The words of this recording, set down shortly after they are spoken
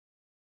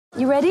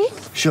You ready?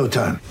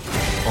 Showtime.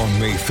 On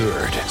May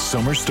 3rd,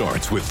 summer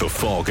starts with The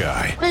Fall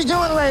Guy. Let's do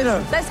it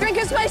later. Let's drink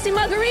a spicy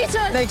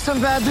margarita. Make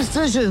some bad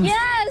decisions.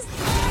 Yes!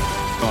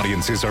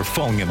 Audiences are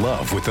falling in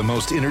love with the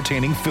most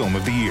entertaining film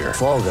of the year.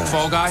 Fall Guy.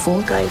 Fall Guy?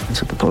 Fall guy.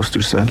 That's what the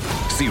poster said.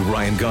 See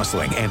Ryan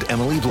Gosling and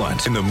Emily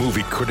Blunt in the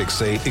movie critics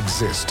say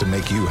exists to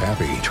make you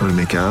happy. Trying to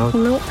make it out?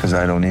 Nope. Because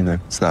I don't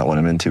either. It's not what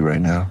I'm into right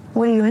now.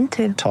 What are you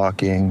into?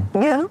 Talking.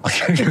 Yeah.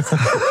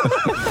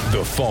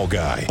 The Fall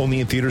Guy.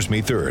 Only in theaters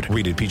May 3rd.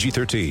 Rated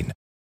PG-13.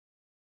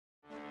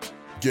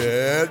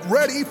 Get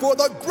ready for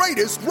the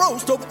greatest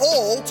roast of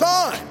all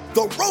time.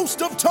 The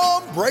Roast of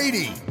Tom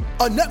Brady.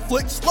 A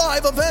Netflix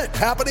live event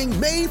happening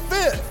May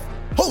 5th.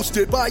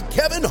 Hosted by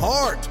Kevin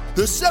Hart.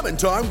 The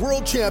 7-time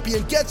world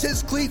champion gets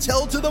his cleats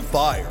held to the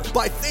fire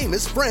by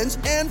famous friends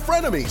and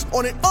frenemies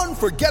on an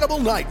unforgettable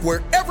night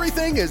where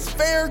everything is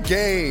fair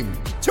game.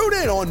 Tune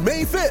in on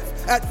May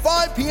 5th at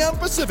 5 p.m.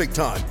 Pacific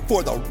time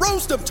for the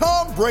Roast of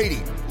Tom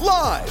Brady.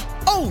 Live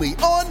only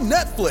on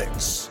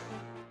Netflix.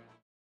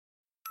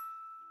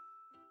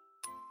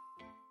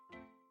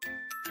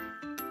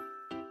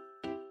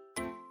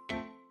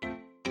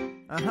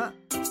 I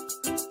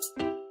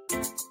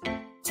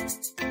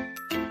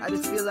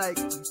just feel like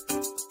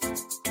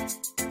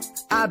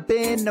I've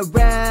been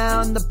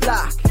around the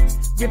block,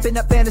 ripping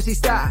up fantasy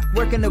stock,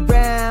 working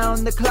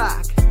around the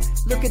clock.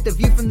 Look at the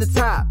view from the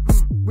top.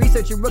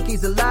 Researching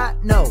rookies a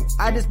lot? No,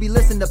 I just be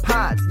listening to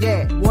pods.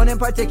 Yeah, one in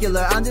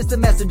particular, I'm just a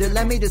messenger.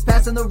 Let me just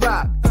pass on the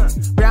rock.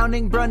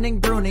 Browning,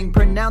 brunning, pruning,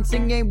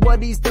 pronouncing ain't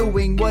what he's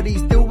doing. What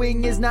he's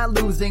doing is not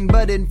losing,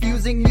 but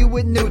infusing you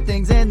with new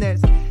things. And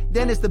there's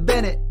Dennis the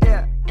Bennett,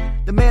 yeah.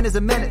 The man is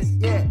a menace,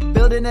 yeah.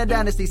 Building a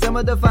dynasty, some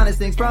of the finest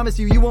things. Promise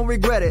you, you won't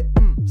regret it.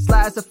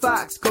 Sly as a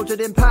fox, cultured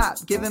in pop.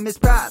 Give him his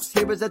props.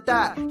 Here is a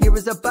thought, here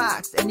is a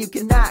box. And you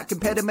cannot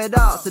compare them at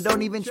all, so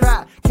don't even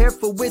try.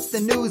 Careful with the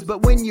news,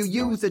 but when you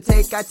use a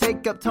take, I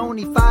take up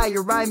Tony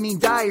Fire. I mean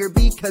Dyer,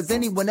 because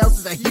anyone else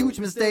is a huge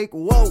mistake.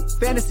 Whoa,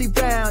 fantasy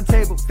round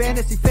table,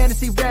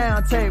 fantasy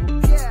round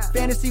table. Yeah.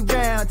 Fantasy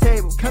round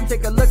table, come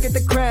take a look at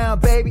the crown,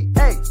 baby.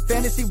 Hey,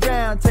 fantasy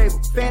round table,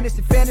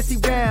 fantasy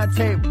round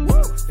table.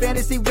 Woo.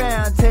 Fantasy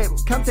round table,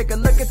 come take a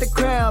look at the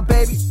crown,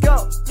 baby.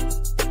 Go.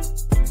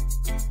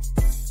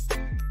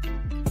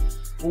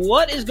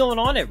 What is going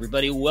on,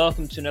 everybody?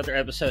 Welcome to another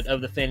episode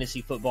of the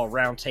Fantasy Football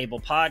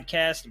Roundtable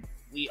Podcast.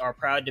 We are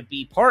proud to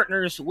be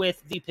partners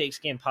with the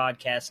Pigskin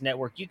Podcast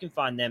Network. You can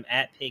find them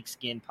at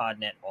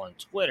PigskinPodNet on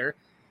Twitter,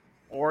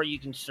 or you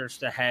can search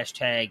the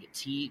hashtag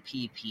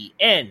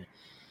TPPN.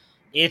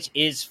 It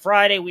is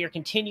Friday. We are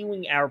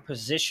continuing our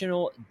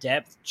positional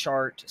depth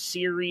chart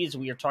series.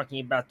 We are talking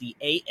about the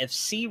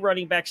AFC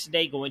running backs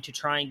today, going to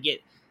try and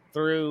get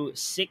through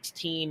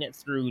 16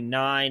 through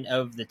 9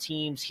 of the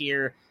teams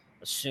here,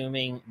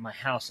 assuming my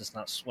house is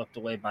not swept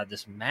away by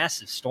this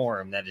massive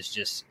storm that is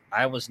just,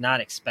 I was not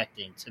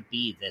expecting to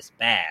be this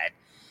bad.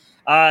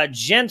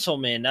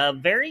 Gentlemen,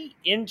 very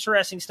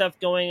interesting stuff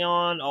going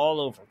on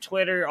all over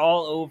Twitter,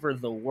 all over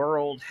the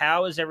world.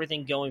 How is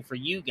everything going for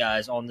you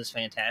guys on this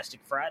fantastic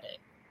Friday?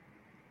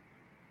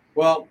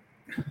 Well,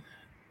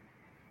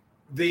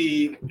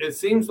 it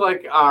seems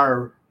like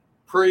our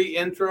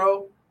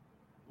pre-intro,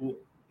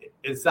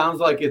 it sounds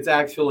like it's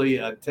actually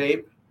a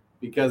tape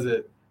because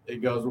it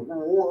goes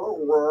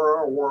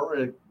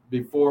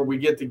before we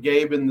get to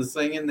Gabe and the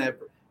singing. That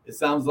it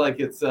sounds like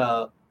it's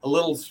a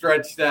little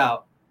stretched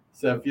out.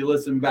 So if you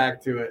listen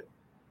back to it,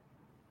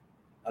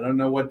 I don't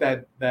know what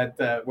that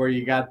where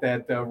you got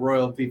that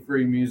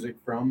royalty-free music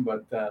from,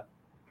 but are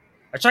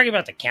you talking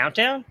about the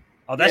countdown?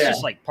 Oh, that's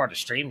just like part of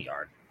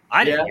StreamYard.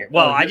 I didn't hear.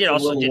 Well, I did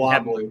also didn't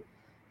wobbly. have.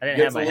 I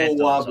didn't have my headphones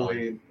a little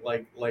wobbly,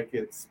 on. like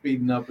it's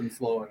speeding up and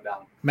slowing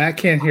down. Matt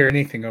can't hear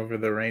anything over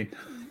the rain.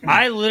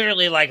 I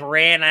literally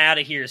ran out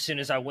of here as soon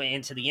as I went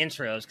into the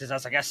intros because I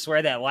was like, I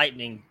swear that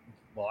lightning.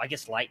 Well, I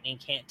guess lightning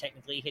can't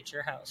technically hit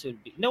your house. It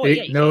would be it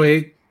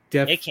definitely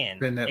it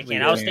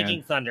can. I was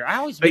thinking thunder.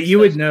 But you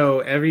would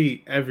know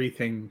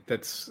everything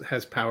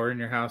has power in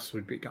your house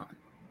would be gone.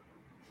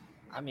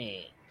 I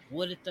mean,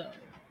 would it though?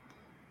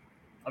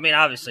 I mean,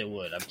 obviously it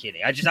would. I'm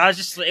kidding.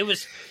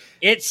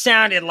 It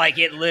sounded like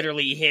it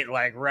literally hit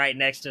like right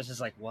next to us. It's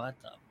like, what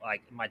the?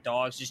 Like my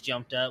dogs just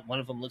jumped up. One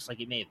of them looks like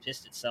it may have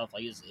pissed itself.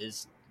 Like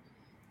is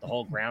the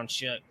whole ground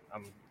shook.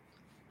 I'm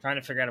trying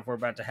to figure out if we're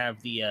about to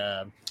have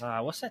the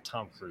what's that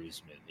Tom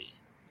Cruise movie?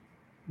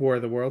 War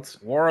of the Worlds.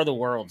 War of the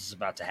Worlds is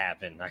about to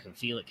happen. I can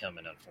feel it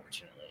coming,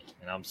 unfortunately,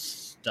 and I'm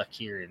stuck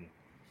here in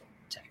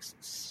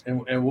Texas.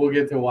 And we'll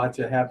get to watch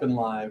it happen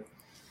live.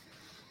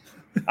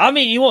 I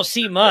mean, you won't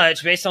see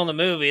much based on the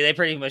movie. They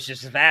pretty much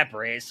just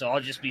evaporate. So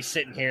I'll just be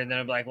sitting here, and then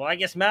I'll be like, well, I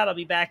guess Matt will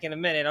be back in a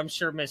minute. I'm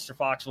sure Mr.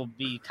 Fox will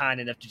be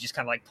kind enough to just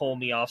kind of like pull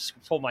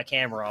my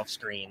camera off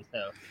screen.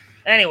 So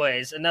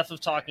anyways, enough of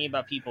talking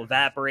about people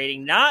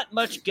evaporating. Not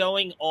much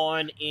going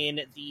on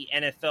in the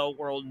NFL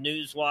world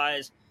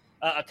news-wise.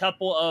 A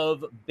couple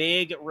of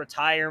big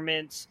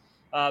retirements.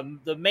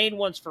 The main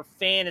ones for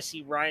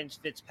fantasy, Ryan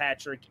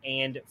Fitzpatrick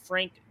and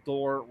Frank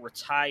Gore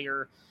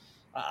retire.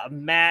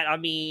 Matt, I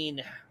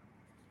mean,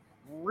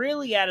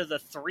 really out of the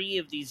three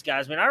of these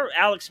guys, I mean,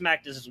 Alex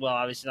Mack does as well.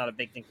 Obviously, not a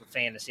big thing for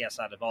fantasy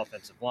outside of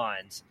offensive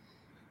lines.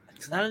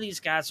 None of these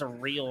guys are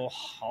real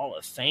Hall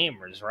of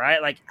Famers,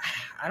 right? Like,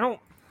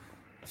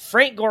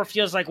 Frank Gore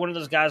feels like one of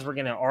those guys we're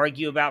going to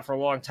argue about for a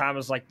long time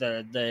as like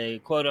the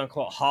quote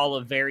unquote Hall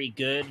of Very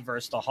Good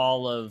versus the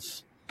Hall of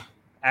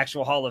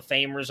actual Hall of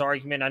Famers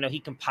argument. I know he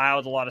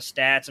compiled a lot of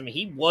stats. I mean,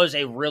 he was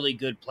a really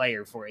good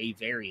player for a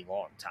very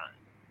long time.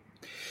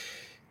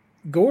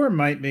 Gore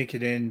might make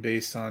it in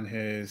based on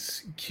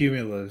his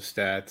cumulative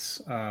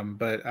stats,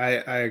 but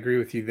I agree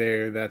with you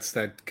there. That's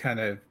that kind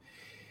of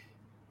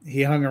 –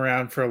 he hung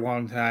around for a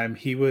long time.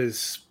 He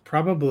was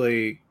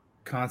probably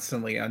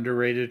constantly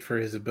underrated for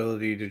his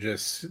ability to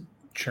just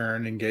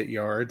churn and get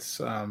yards,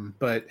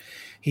 but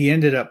he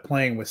ended up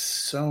playing with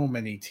so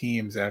many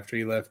teams after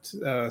he left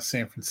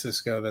San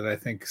Francisco that I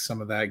think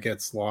some of that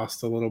gets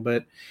lost a little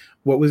bit.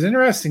 What was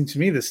interesting to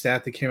me, the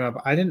stat that came up,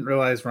 I didn't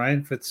realize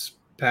Ryan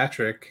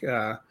Fitzpatrick –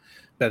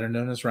 better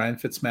known as Ryan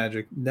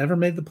Fitzmagic, never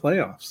made the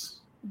playoffs.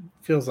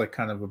 Feels like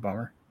kind of a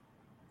bummer.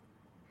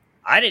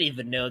 I didn't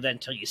even know that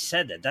until you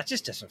said that. That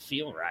just doesn't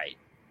feel right.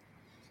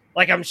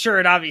 Like, I'm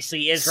sure it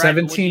obviously is right.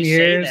 17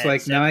 years, that,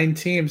 like 9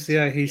 teams.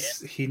 Yeah,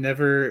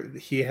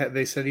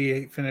 they said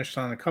he finished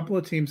on a couple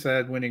of teams that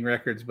had winning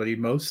records, but he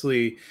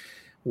mostly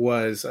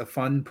was a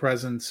fun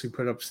presence who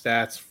put up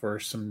stats for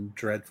some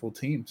dreadful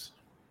teams.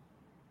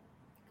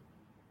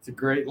 It's a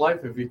great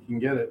life if you can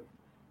get it.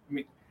 I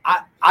mean,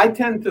 I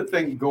tend to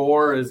think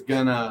Gore is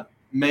going to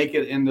make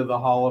it into the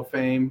Hall of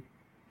Fame.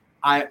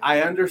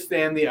 I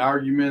understand the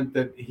argument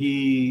that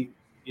he,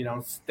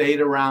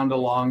 stayed around a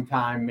long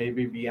time,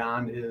 maybe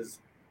beyond his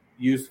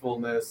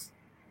usefulness.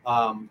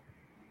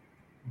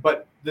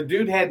 But the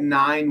dude had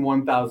 9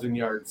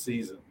 1,000-yard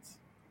seasons.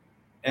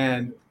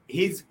 And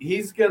he's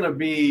going to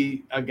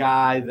be a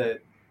guy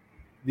that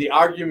the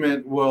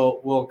argument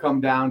will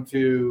come down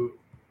to,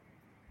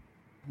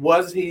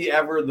 was he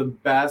ever the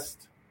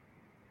best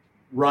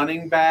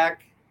running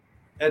back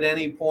at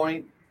any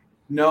point?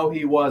 No,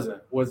 he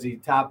wasn't. Was he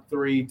top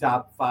 3,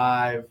 top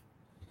 5?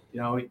 He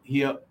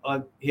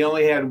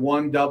only had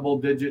 1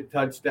 double-digit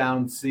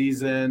touchdown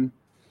season.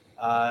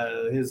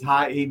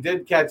 He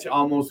did catch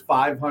almost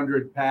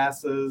 500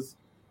 passes.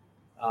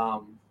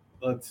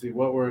 Let's see,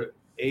 what were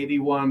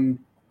 81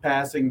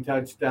 passing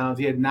touchdowns?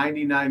 He had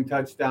 99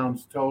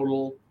 touchdowns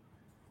total.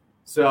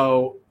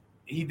 So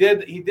he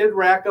did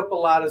rack up a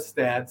lot of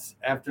stats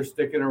after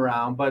sticking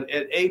around, but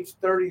at age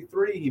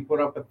 33, he put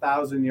up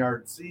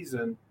 1,000-yard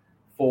season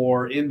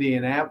for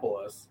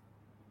Indianapolis.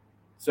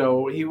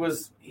 So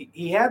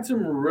he had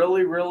some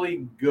really,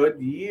 really good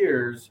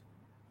years.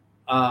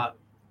 But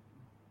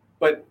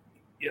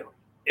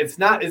it's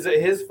not, is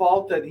it his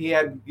fault that he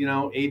had,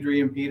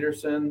 Adrian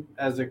Peterson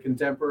as a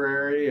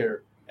contemporary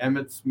or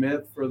Emmitt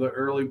Smith for the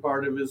early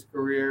part of his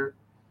career,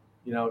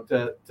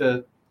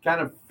 to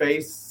kind of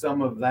face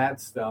some of that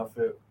stuff.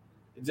 It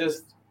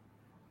just,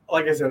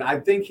 like I said, I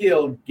think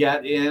he'll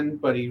get in,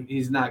 but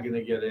he's not going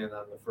to get in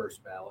on the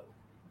first ballot.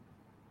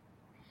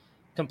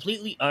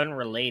 Completely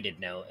unrelated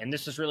note, and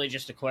this is really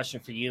just a question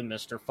for you,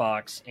 Mr.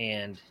 Fox,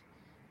 and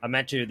I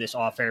meant to do this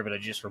off air, but I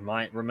just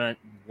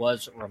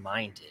was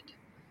reminded.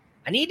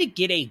 I need to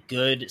get a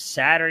good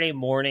Saturday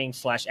morning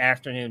 /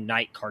 afternoon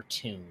night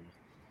cartoon,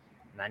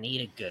 and I need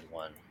a good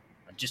one.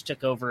 I just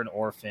took over an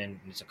orphan, and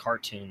it's a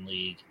cartoon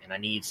league, and I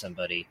need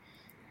somebody.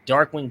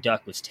 Darkwing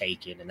Duck was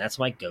taken, and that's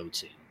my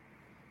go-to.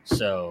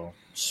 So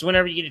just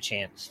whenever you get a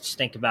chance, just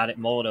think about it,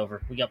 mull it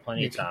over. We got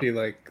plenty of time. It could be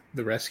like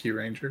the Rescue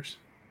Rangers.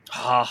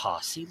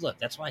 See, look,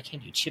 that's why I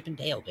can't do Chip and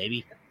Dale,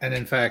 baby. And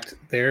in fact,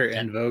 they're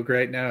in vogue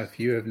right now. If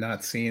you have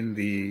not seen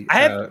the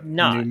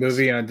new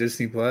movie on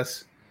Disney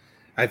Plus,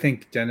 I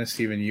think, Dennis,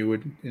 even you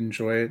would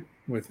enjoy it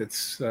with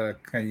its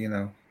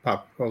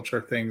pop culture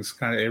things,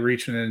 kind of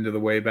reaching into the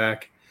way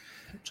back.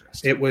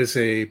 It was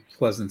a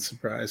pleasant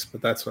surprise,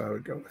 but that's what I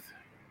would go with.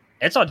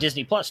 It's on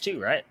Disney Plus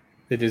too, right?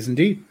 It is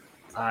indeed.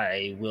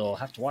 I will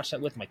have to watch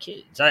that with my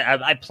kids.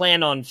 I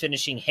plan on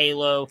finishing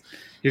Halo.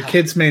 Your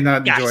kids may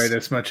not enjoy it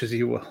as much as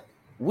you will.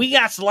 We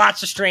got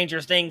lots of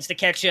Stranger Things to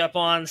catch up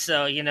on,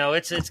 so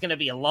it's going to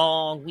be a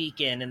long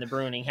weekend in the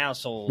Bruning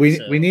household. We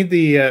need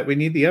the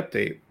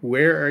update.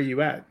 Where are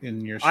you at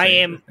in your? I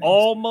am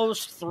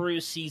almost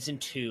through season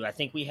 2. I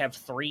think we have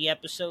 3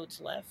 episodes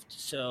left.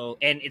 So,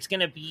 and it's going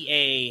to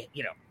be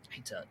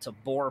to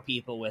bore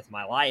people with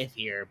my life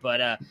here,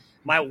 but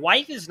my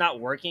wife is not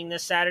working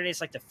this Saturday.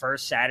 It's like the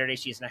first Saturday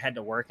she's not had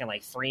to work in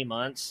like 3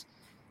 months.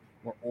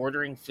 We're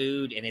ordering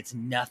food, and it's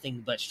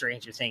nothing but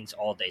Stranger Things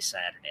all day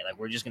Saturday. Like,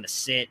 we're just going to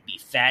sit, be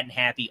fat and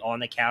happy on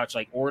the couch,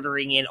 like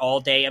ordering in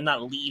all day. I'm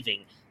not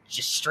leaving.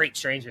 Just straight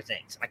Stranger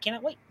Things. I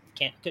cannot wait.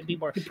 Couldn't be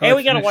more. Hey,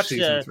 we got to watch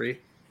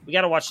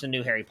the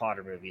new Harry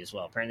Potter movie as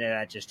well. Apparently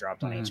that just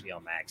dropped on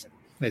HBO Max.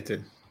 It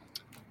did.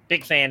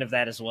 Big fan of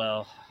that as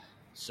well.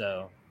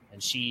 So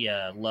and she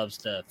loves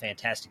the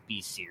Fantastic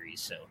Beasts series.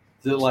 So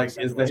Is it like,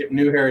 is the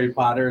new Harry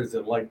Potter, is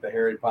it like the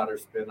Harry Potter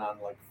spin on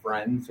like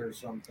Friends or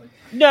something?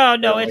 No,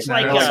 Or it's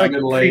like like now, like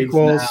middle-aged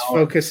prequels now?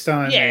 focused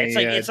on it's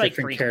like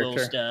different prequel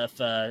character.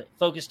 stuff,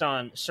 focused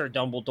on Sir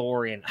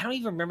Dumbledore, and I don't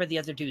even remember the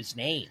other dude's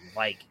name.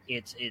 Like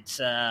it's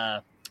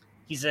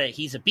he's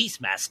a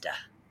Beastmaster,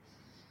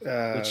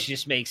 which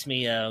just makes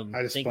me I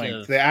just think blanked.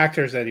 of The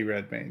actor's Eddie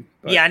Redmayne.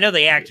 but- yeah, I know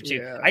the actor too.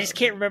 Yeah. I just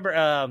can't remember.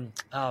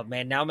 Oh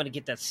man, now I'm gonna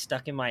get that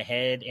stuck in my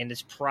head, and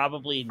it's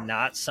probably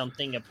not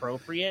something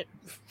appropriate,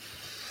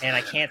 and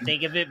I can't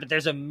think of it. But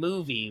there's a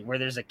movie where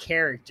there's a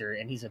character,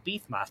 and he's a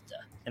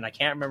Beastmaster, and I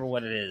can't remember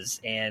what it is,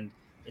 and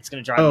it's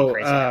gonna drive me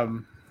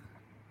crazy.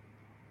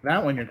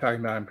 That one you're talking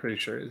about, I'm pretty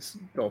sure, is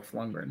Dolph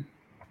Lundgren,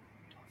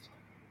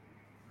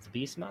 It's a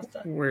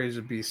Beastmaster. where he's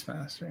a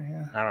Beastmaster.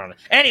 Yeah, I don't know.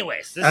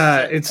 Anyways, this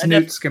it's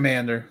enough. Newt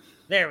Scamander.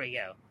 There we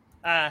go.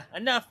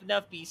 Enough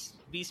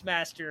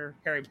Beastmaster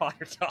Harry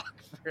Potter talk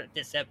for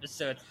this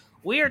episode.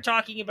 We are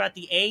talking about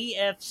the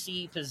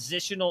AFC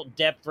positional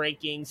depth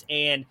rankings,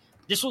 and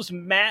this was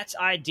Matt's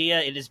idea.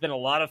 It has been a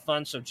lot of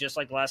fun, so just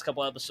like the last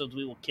couple episodes,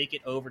 we will kick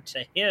it over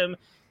to him.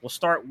 We'll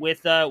start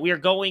with we are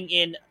going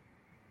in.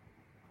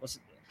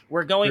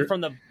 We're going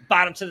from the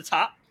bottom to the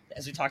top,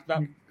 as we talked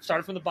about.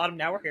 Started from the bottom,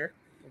 now we're here.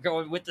 We're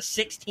going with the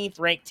 16th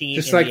ranked team,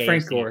 Just in like the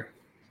Frank AFC. Gore,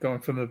 going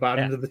from the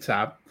bottom to the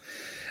top.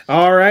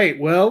 All right.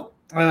 Well,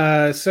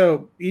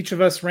 so each of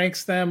us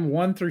ranks them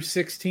 1 through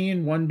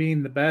 16, 1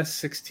 being the best,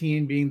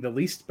 16 being the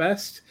least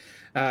best.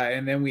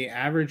 And then we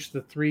average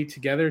the three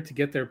together to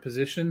get their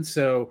position.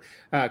 So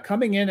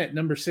coming in at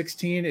number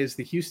 16 is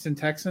the Houston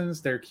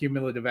Texans. Their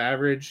cumulative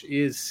average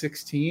is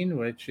 16,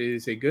 which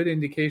is a good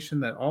indication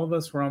that all of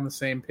us were on the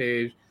same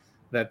page,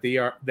 that they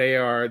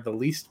are the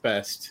least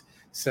best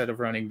set of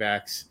running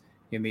backs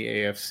in the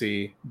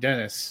AFC.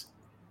 Dennis,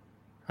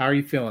 how are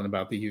you feeling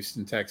about the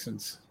Houston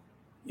Texans?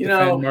 You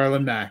Defend know,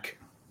 Marlon Mack.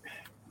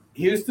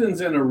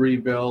 Houston's in a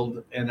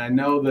rebuild, and I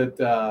know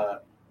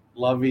that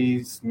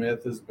Lovie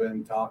Smith has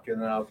been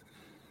talking up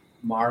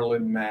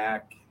Marlon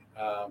Mack.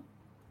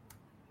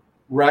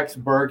 Rex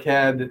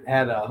Burkhead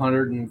had a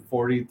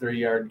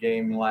 143-yard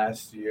game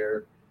last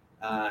year,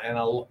 and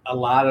a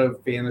lot of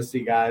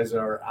fantasy guys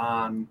are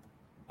on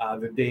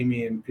the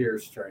Dameon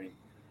Pierce train.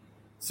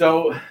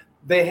 So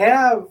they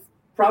have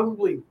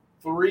probably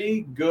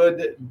 3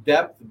 good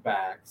depth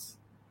backs,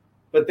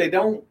 but I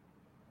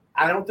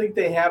don't think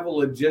they have a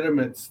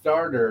legitimate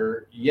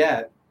starter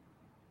yet,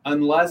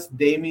 unless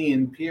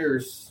Dameon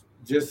Pierce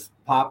just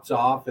pops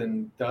off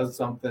and does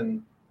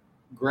something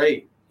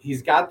great.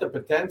 He's got the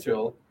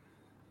potential,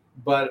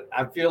 but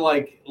I feel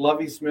like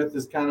Lovie Smith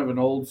is kind of an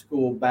old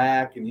school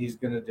back, and he's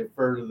going to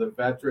defer to the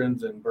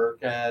veterans and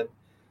Burkhead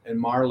and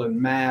Marlon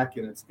Mack,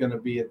 and it's going to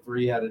be a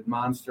 3-headed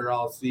monster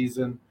all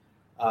season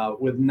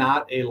with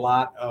not a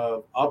lot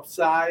of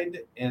upside,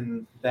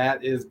 and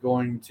that is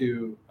going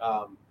to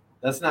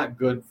that's not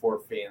good for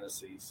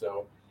fantasy.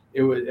 So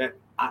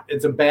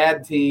it's a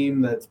bad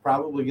team that's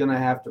probably going to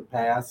have to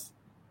pass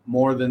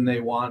more than they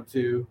want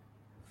to.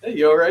 Hey,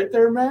 you all right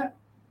there, Matt?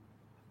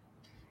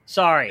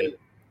 Sorry.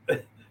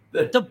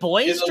 The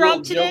boys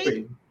dropped today?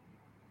 Jumpy.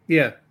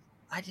 Yeah.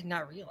 I did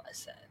not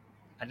realize that.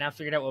 I now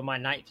figured out what my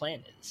night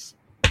plan is.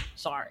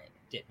 Sorry.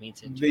 Didn't mean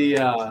to.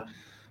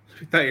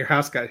 I thought your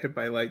house got hit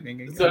by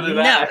lightning again. So did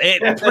No, I.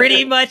 it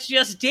pretty much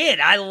just did.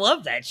 I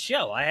love that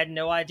show. I had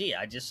no idea.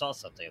 I just saw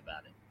something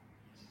about it.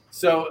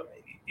 So,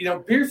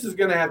 Pierce is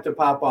going to have to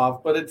pop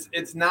off, but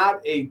it's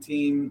not a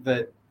team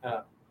that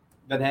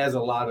has a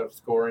lot of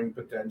scoring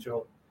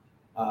potential.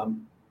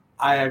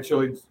 I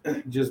actually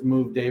just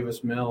moved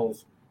Davis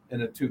Mills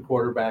in a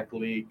 2-quarterback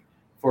league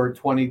for a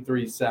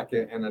 23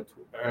 second and a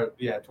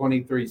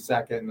 23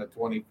 second and a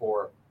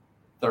 24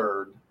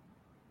 third.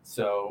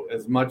 So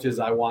as much as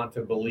I want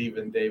to believe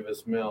in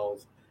Davis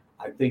Mills,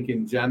 I think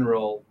in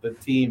general the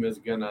team is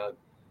going to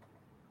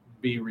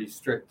be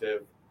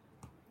restrictive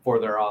for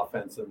their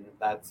offense, and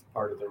that's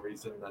part of the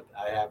reason that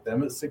I have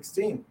them at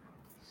 16.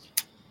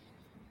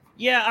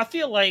 Yeah, I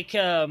feel like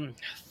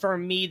for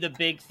me the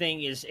big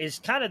thing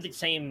is kind of the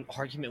same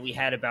argument we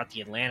had about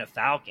the Atlanta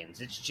Falcons.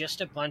 It's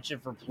just a bunch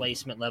of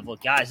replacement level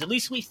guys. At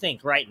least we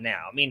think right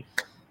now. I mean,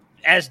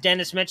 as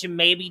Dennis mentioned,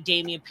 maybe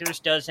Dameon Pierce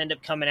does end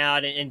up coming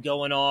out and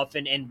going off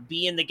and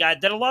being the guy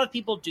that a lot of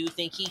people do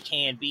think he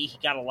can be. He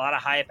got a lot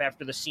of hype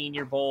after the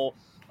Senior Bowl.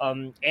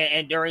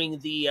 And during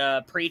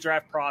the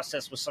pre-draft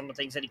process with some of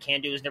the things that he can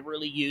do is never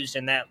really used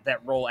in that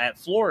role at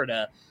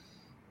Florida.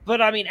 But,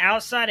 I mean,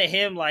 outside of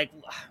him, like,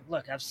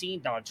 look, I've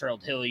seen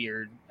Dontrell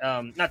Hilliard.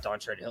 Not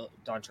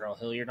Dontrell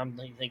Hilliard. I'm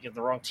thinking of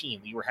the wrong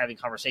team. We were having a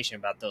conversation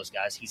about those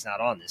guys. He's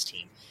not on this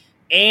team.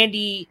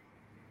 Andy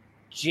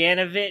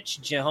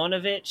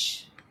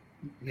Jahonovich.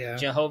 Yeah.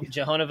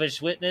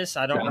 Jahonovich Witness.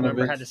 I don't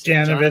remember how to say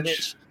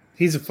Janovich.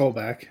 He's a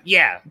fullback.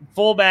 Yeah,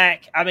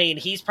 fullback. I mean,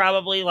 he's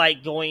probably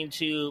like going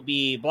to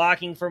be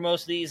blocking for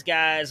most of these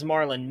guys.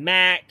 Marlon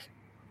Mack.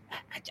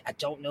 I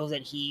don't know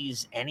that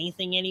he's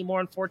anything anymore,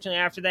 unfortunately,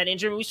 after that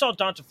injury. We saw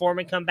Donta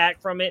Foreman come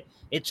back from it.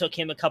 It took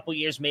him a couple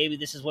years. Maybe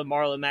this is when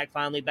Marlon Mack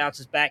finally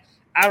bounces back.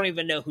 I don't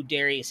even know who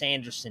Darius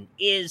Anderson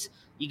is.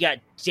 You got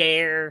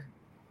Dare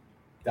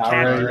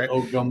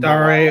Ogunbowale.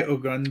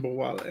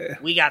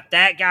 We got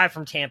that guy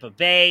from Tampa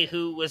Bay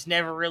who was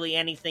never really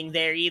anything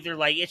there either.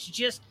 Like, it's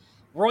just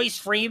Royce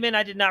Freeman,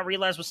 I did not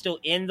realize was still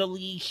in the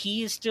league.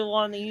 He is still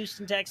on the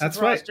Houston Texans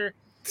roster. Right.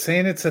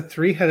 Saying it's a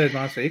 3-headed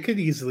monster. It could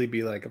easily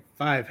be like a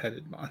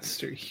 5-headed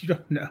monster. You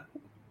don't know.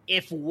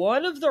 If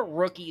one of the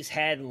rookies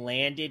had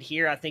landed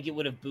here, I think it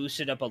would have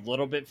boosted up a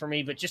little bit for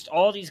me. But just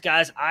all these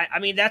guys, I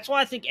mean, that's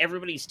why I think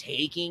everybody's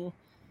taking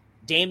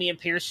Dameon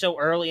Pierce so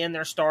early in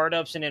their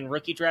startups and in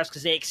rookie drafts,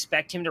 because they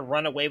expect him to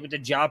run away with the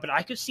job. But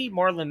I could see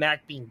Marlon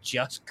Mack being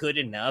just good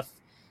enough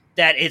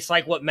that it's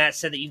like what Matt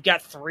said, that you've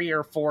got 3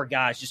 or 4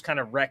 guys just kind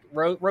of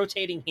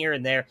rotating here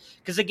and there.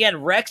 Because,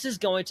 again, Rex is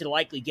going to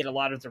likely get a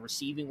lot of the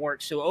receiving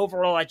work. So,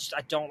 overall, I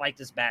don't like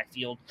this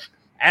backfield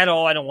at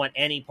all. I don't want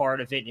any part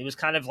of it. It was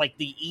kind of like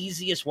the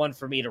easiest one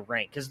for me to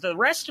rank, because the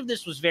rest of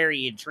this was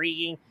very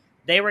intriguing.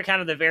 They were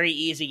kind of the very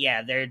easy,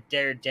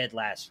 they're dead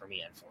last for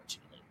me,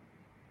 unfortunately.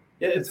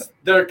 Yeah,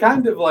 they're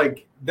kind of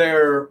like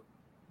they're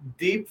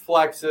deep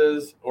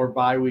flexes or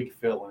bye-week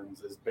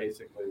fill-ins is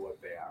basically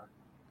what they are.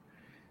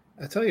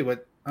 I tell you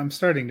what, I'm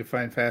starting to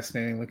find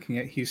fascinating looking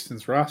at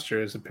Houston's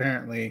roster is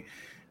apparently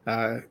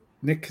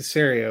Nick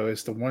Caserio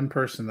is the one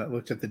person that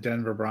looked at the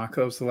Denver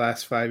Broncos the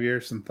last 5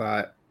 years and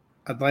thought,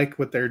 I'd like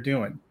what they're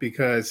doing,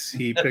 because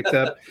he picked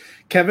up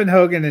Kevin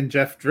Hogan and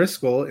Jeff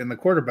Driscoll in the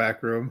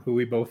quarterback room, who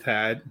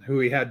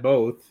he had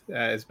both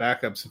as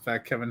backups. In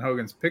fact, Kevin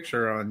Hogan's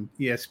picture on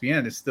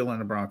ESPN is still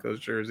in a Broncos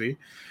jersey.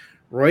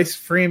 Royce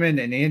Freeman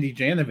and Andy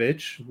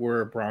Janovich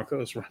were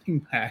Broncos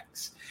running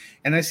backs.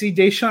 And I see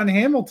Deshaun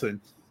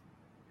Hamilton.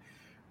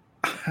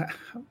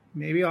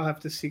 Maybe I'll have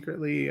to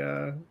secretly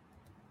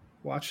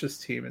watch this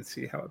team and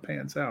see how it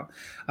pans out.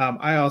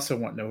 I also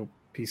want no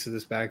piece of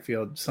this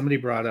backfield. Somebody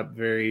brought up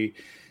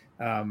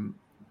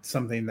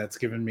something that's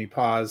given me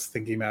pause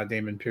thinking about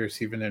Dameon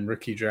Pierce even in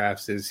rookie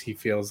drafts is he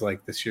feels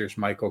like this year's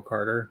Michael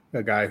Carter,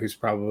 a guy who's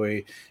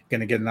probably going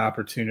to get an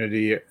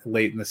opportunity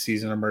late in the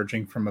season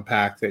emerging from a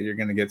pack that you're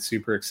going to get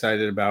super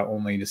excited about,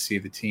 only to see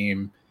the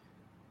team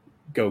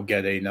go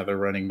get another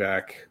running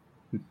back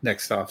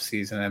next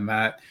offseason. And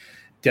that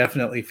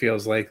definitely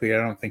feels likely. I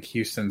don't think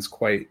Houston's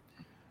quite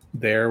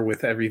there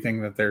with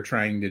everything that they're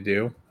trying to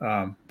do,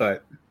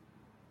 but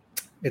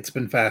it's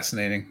been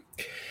fascinating.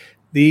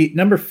 The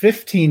number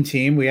 15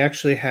 team, we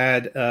actually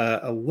had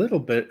a little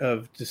bit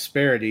of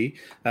disparity.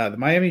 The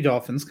Miami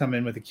Dolphins come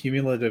in with a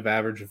cumulative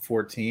average of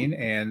 14,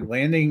 and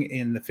landing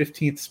in the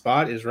 15th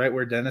spot is right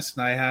where Dennis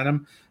and I had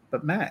them.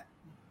 But Matt,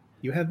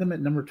 you had them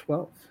at number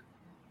 12.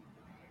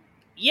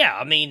 Yeah,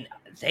 I mean,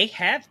 they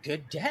have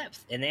good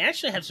depth, and they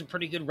actually have some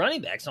pretty good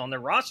running backs on their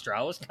roster.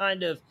 I was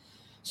kind of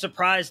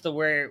surprised to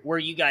where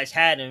you guys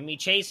had him. I mean,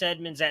 Chase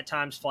Edmonds at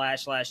times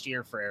flashed last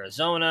year for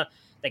Arizona.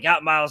 They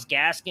got Myles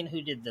Gaskin,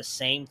 who did the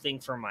same thing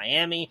for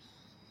Miami.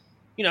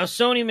 You know,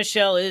 Sony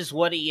Michel is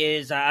what he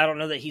is. I don't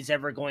know that he's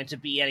ever going to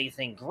be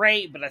anything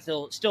great, but I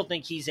still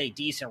think he's a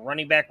decent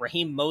running back.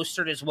 Raheem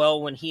Mostert as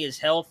well when he is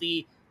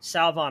healthy.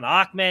 Salvon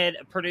Ahmed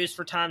produced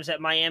for times at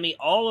Miami.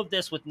 All of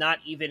this with not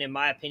even, in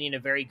my opinion, a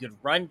very good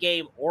run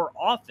game or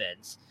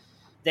offense.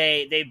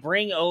 They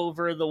bring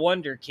over the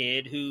Wonder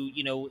Kid, who,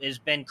 you know, has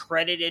been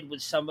credited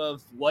with some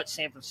of what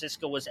San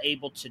Francisco was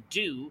able to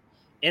do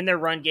in their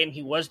run game.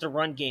 He was the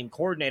run game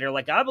coordinator.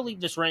 Like, I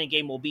believe this running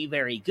game will be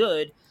very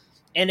good.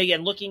 And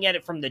again, looking at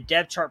it from the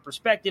depth chart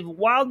perspective,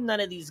 while none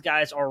of these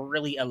guys are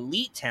really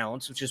elite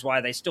talents, which is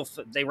why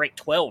they rank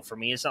 12 for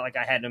me. It's not like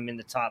I had them in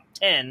the top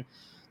 10.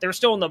 They're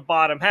still in the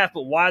bottom half,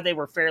 but why they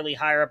were fairly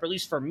higher up, at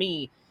least for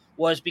me,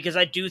 was because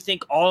I do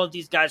think all of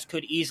these guys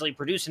could easily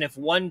produce. And if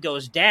one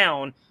goes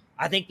down,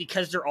 I think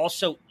because they're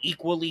also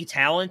equally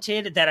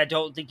talented, that I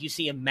don't think you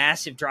see a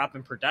massive drop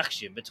in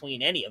production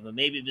between any of them,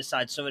 maybe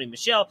besides Sony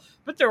Michel.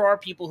 But there are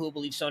people who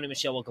believe Sony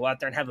Michel will go out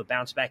there and have a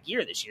bounce-back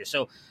year this year.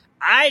 So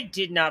I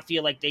did not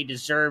feel like they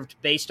deserved,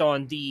 based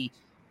on the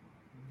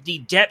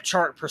depth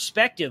chart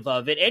perspective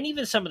of it, and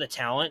even some of the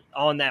talent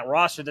on that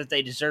roster, that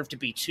they deserve to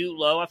be too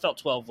low. I felt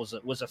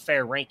 12 was a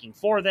fair ranking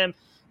for them.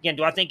 Again,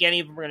 do I think any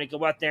of them are going to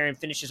go out there and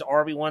finish as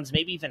RB1s,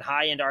 maybe even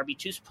high-end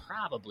RB2s?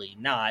 Probably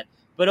not.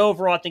 But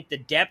overall, I think the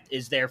depth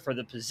is there for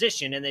the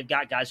position, and they've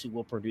got guys who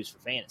will produce for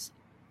fantasy.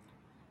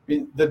 I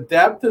mean, the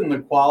depth and the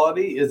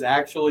quality is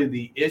actually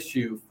the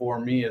issue for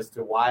me as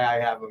to why I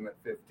have them at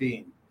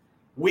 15.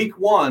 Week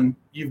 1,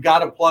 you've got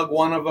to plug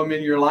one of them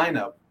in your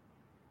lineup.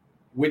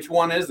 Which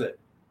one is it?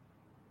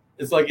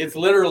 It's like, it's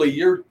literally,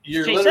 you're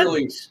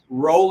literally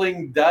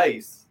rolling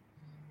dice.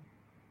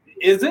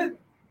 Is it?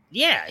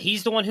 Yeah,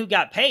 he's the one who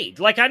got paid.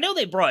 Like, I know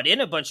they brought in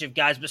a bunch of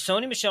guys, but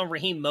Sony Michel and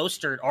Raheem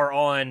Mostert are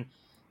on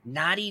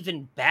not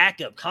even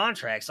backup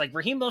contracts. Like,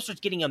 Raheem Mostert's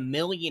getting $1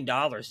 million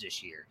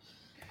this year.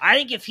 I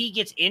think if he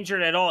gets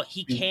injured at all,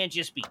 he can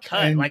just be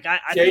cut. And like, I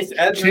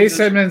Chase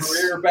Edmonds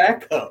career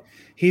backup.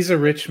 He's a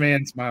rich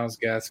man's Myles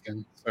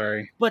Gaskin.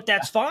 Sorry. But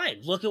that's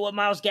fine. Look at what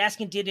Myles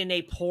Gaskin did in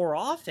a poor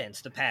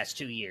offense the past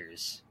 2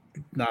 years.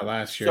 Not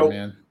last year,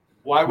 man.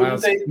 Why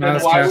wouldn't they give him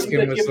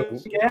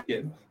Gaskin?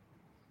 You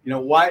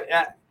know, why?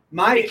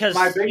 My Because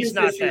he's biggest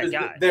not issue that is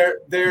guy. that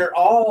they're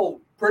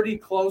all pretty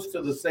close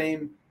to the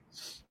same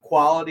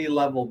quality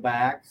level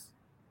backs,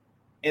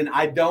 and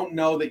I don't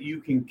know that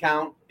you can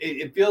count.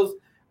 It feels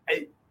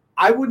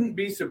I wouldn't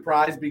be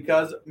surprised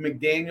because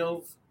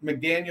McDaniel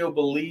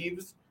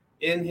believes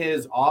in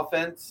his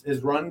offense,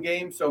 his run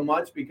game so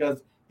much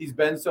because he's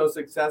been so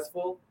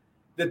successful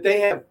that they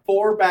have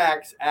 4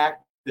 backs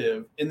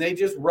active and they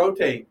just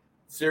rotate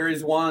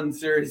series 1,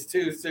 series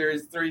 2,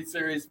 series 3,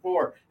 series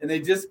 4, and they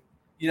just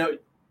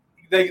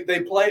they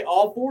play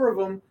all 4 of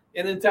them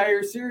an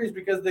entire series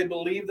because they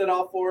believe that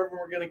all 4 of them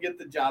are going to get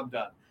the job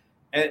done.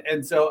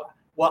 And so,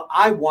 well,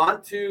 I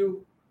want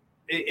to,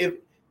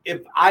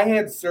 if I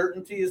had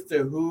certainty as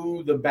to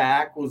who the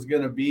back was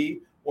going to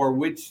be or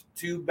which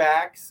 2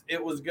 backs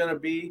it was going to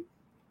be,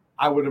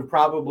 I would have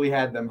probably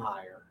had them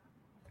higher.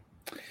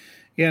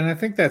 Yeah, and I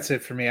think that's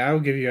it for me.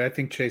 I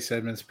think Chase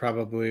Edmonds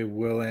probably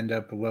will end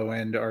up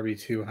low-end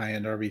RB2,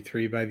 high-end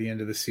RB3 by the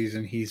end of the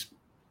season. He's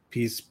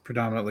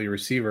predominantly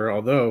receiver,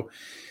 although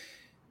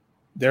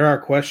there are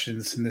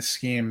questions in this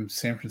scheme.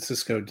 San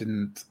Francisco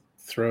didn't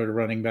throw to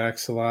running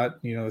backs a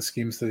lot, the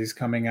schemes that he's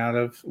coming out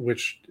of,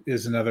 which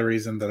is another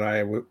reason that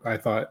I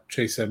thought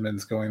Chase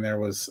Edmonds going there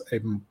was a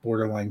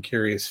borderline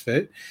curious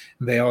fit.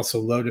 They also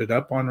loaded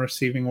up on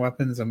receiving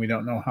weapons, and we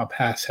don't know how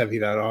pass-heavy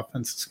that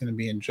offense is going to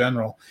be in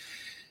general.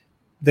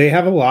 They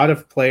have a lot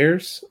of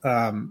players,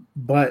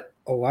 but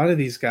a lot of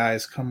these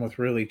guys come with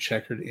really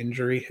checkered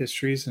injury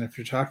histories. And if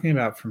you're talking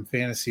about from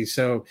fantasy,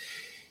 so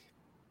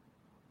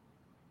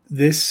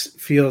this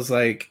feels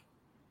like,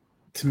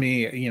 to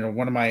me,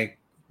 one of my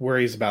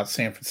worries about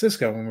San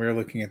Francisco when we were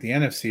looking at the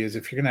NFC is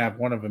if you're going to have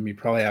one of them, you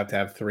probably have to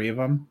have 3 of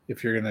them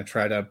if you're going to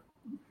try to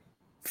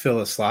fill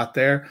a slot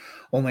there.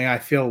 Only I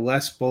feel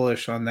less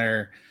bullish on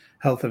their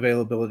health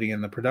availability in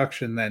the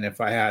production than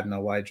if I had an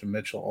Elijah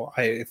Mitchell.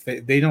 If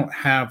they don't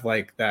have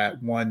like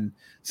that one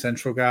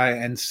central guy,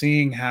 and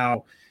seeing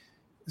how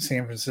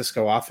San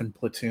Francisco often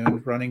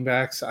platooned running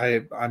backs,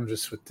 I'm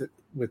just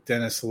with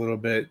Dennis a little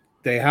bit.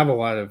 They have a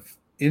lot of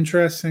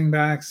interesting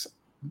backs.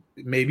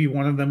 Maybe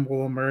one of them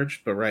will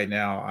emerge, but right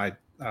now I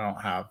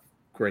don't have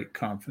great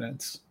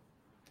confidence.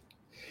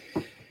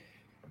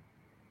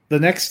 The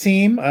next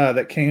team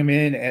that came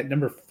in at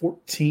number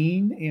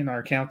 14 in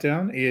our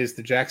countdown is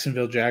the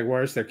Jacksonville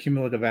Jaguars. Their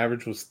cumulative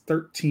average was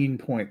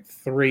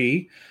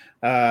 13.3.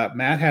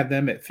 Matt had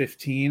them at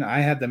 15. I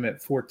had them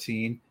at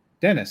 14.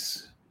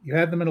 Dennis, you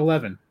had them at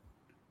 11.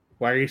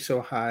 Why are you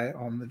so high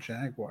on the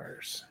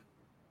Jaguars?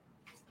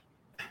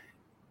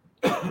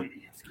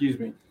 Excuse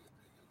me.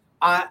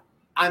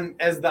 I'm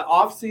as the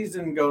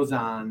offseason goes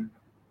on,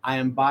 I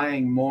am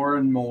buying more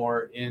and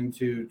more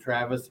into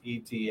Travis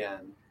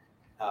Etienne.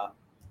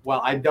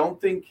 Well, I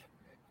don't think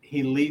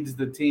he leads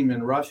the team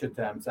in rush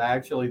attempts. I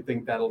actually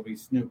think that'll be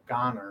Snoop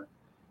Conner.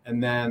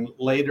 And then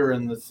later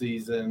in the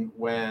season,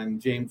 when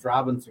James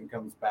Robinson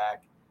comes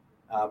back,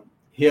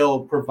 he'll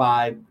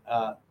provide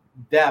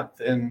depth,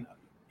 and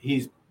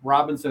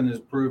Robinson has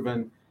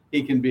proven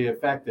he can be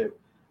effective.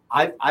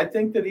 I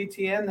think that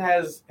Etienne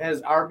has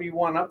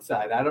RB1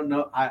 upside. I don't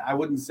know. I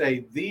wouldn't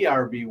say the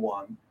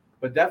RB1,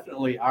 but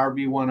definitely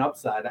RB1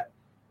 upside.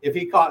 If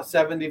he caught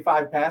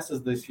 75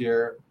 passes this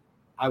year,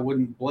 I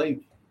wouldn't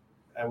blink.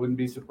 I wouldn't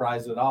be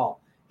surprised at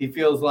all. He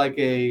feels like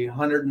a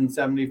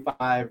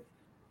 175,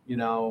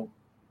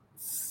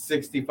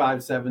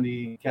 65,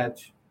 70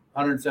 catch,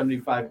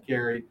 175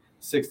 carry,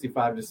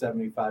 65 to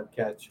 75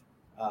 catch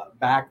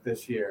back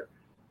this year.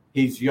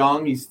 He's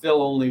young. He's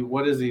still only,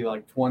 what is he,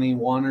 like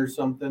 21 or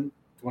something?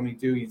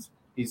 22.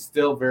 He's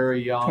still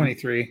very young.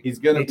 23. He's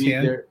going to be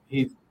there.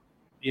 He's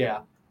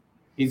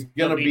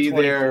going to be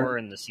there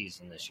in the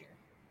season this year.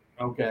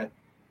 Okay.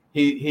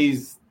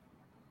 He's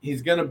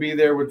going to be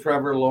there with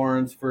Trevor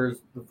Lawrence for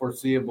the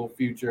foreseeable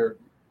future.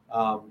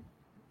 I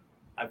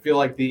feel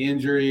like the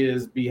injury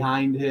is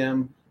behind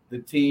him. The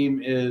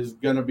team is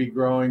going to be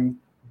growing.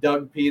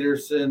 Doug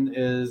Peterson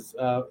is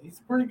he's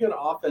a pretty good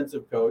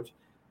offensive coach.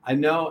 I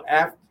know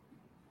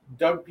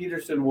Doug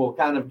Peterson will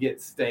kind of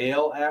get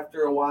stale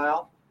after a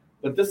while,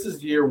 but this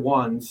is year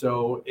 1,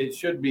 so it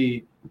should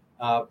be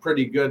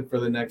pretty good for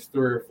the next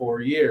 3 or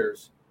 4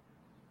 years.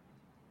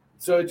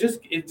 So it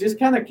just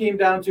kind of came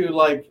down to,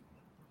 like,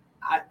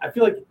 I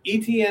feel like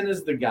Etienne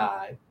is the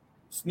guy.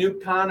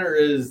 Snoop Conner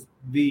is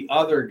the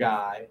other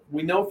guy.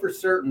 We know for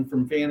certain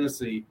from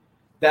fantasy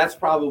that's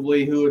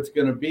probably who it's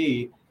going to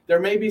be. There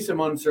may be some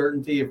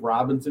uncertainty if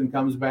Robinson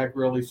comes back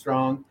really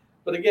strong.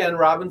 But again,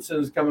 Robinson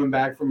is coming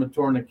back from a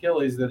torn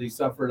Achilles that he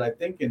suffered, I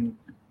think, in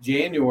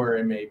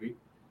January maybe.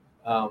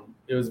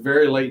 It was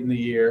very late in the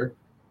year.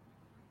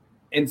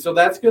 And so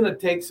that's going to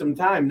take some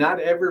time. Not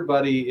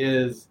everybody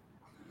is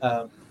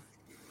Cam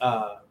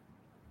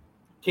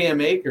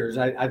Akers.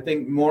 I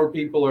think more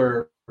people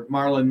are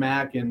Marlon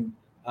Mack and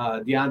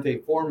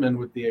Deontay Foreman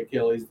with the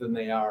Achilles than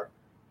they are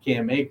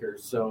Cam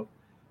Akers. So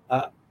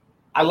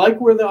I like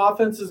where the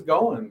offense is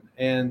going,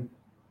 and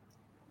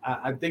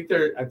I think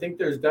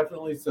there's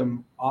definitely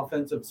some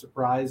offensive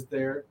surprise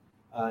there,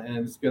 and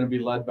it's going to be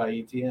led by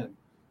Etienne.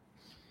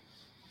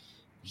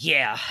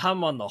 Yeah,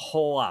 I'm on the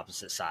whole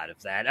opposite side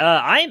of that.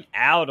 I'm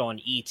out on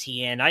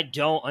ETN. I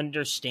don't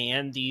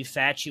understand the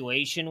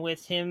infatuation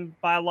with him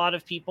by a lot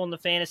of people in the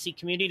fantasy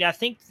community. I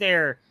think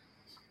they're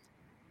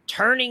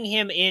turning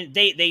him in.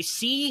 They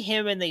see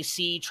him and they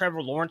see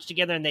Trevor Lawrence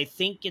together, and they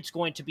think it's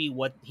going to be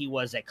what he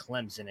was at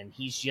Clemson, and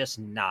he's just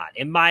not,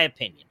 in my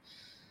opinion.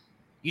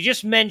 You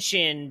just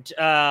mentioned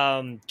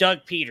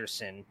Doug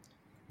Peterson.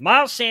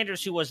 Miles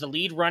Sanders, who was the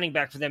lead running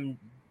back for them,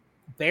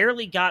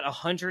 barely got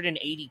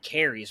 180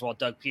 carries while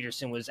Doug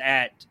Peterson was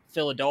at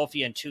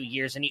Philadelphia in 2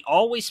 years, and he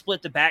always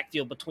split the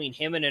backfield between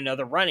him and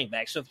another running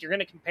back. So if you're going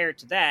to compare it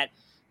to that,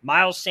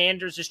 Miles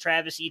Sanders is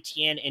Travis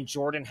Etienne, and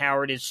Jordan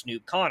Howard is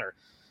Snoop Conner.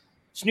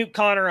 Snoop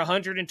Conner,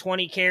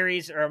 120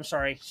 carries, or I'm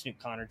sorry, Snoop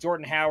Conner.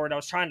 Jordan Howard, I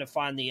was trying to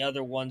find the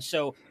other one.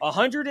 So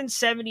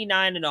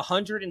 179 and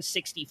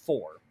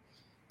 164.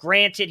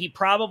 Granted, he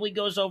probably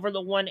goes over the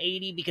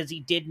 180 because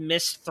he did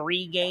miss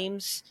 3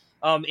 games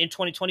in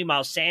 2020.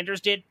 Miles Sanders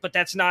did, but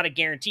that's not a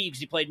guarantee because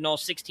he played in all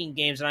 16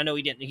 games, and I know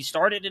he didn't. He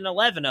started in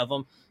 11 of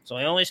them, so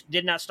he only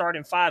did not start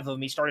in 5 of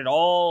them. He started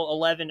all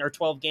 11 or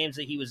 12 games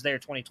that he was there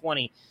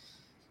 2020.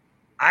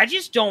 I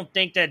just don't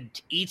think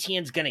that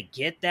Etienne's going to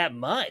get that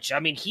much. I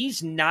mean,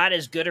 he's not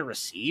as good a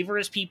receiver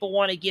as people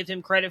want to give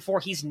him credit for.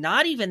 He's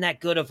not even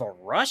that good of a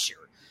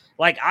rusher.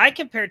 Like, I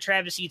compare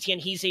Travis Etienne,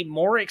 he's a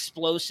more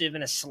explosive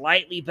and a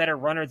slightly better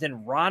runner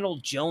than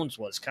Ronald Jones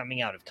was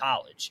coming out of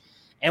college.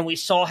 And we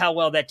saw how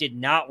well that did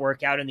not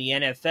work out in the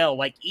NFL.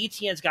 Like,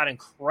 Etienne's got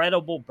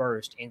incredible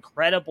burst,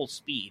 incredible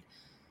speed.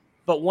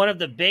 But one of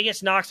the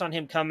biggest knocks on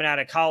him coming out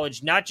of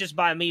college, not just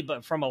by me,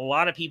 but from a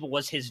lot of people,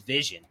 was his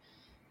vision.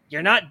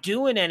 You're not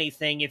doing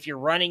anything if you're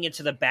running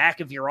into the back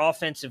of your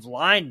offensive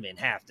lineman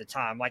half the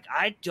time. Like,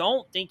 I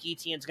don't think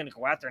Etienne's going to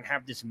go out there and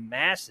have this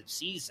massive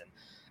season.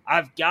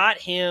 I've got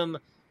him.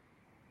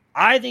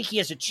 I think he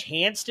has a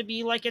chance to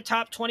be like a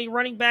top 20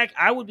 running back.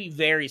 I would be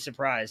very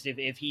surprised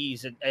if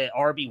he's a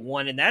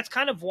RB1, and that's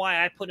kind of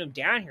why I put him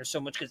down here so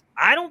much, because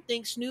I don't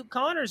think Snoop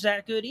Conner's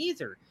that good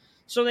either.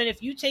 So then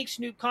if you take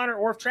Snoop Conner,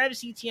 or if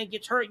Travis Etienne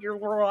gets hurt, you're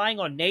relying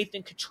on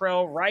Nathan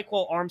Cottrell,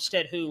 Reichwell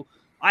Armstead, who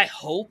I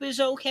hope is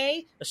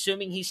okay,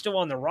 assuming he's still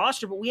on the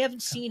roster, but we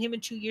haven't seen him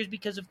in 2 years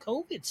because of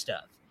COVID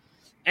stuff.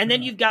 And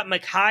then you've got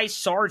Mekhi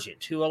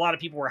Sargent, who a lot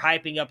of people were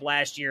hyping up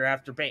last year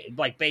after,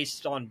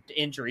 based on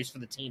injuries for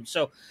the team.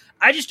 So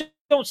I just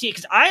don't see it,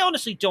 because I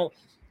honestly don't.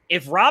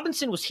 If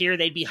Robinson was here,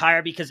 they'd be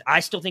higher, because I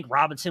still think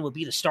Robinson would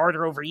be the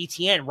starter over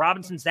Etienne.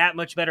 Robinson's that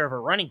much better of a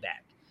running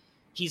back.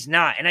 He's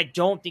not, and I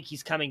don't think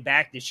he's coming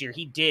back this year.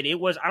 He did. I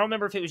don't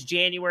remember if it was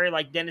January,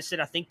 like Dennis said.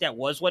 I think that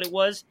was what it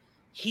was.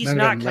 He's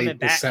not coming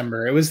back.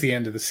 December. It was the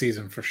end of the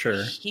season for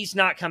sure. He's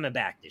not coming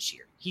back this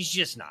year. He's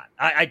just not.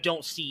 I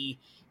don't see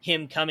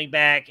him coming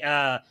back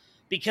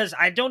because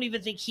I don't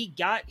even think he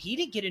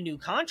didn't get a new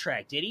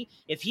contract, did he?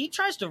 If he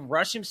tries to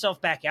rush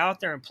himself back out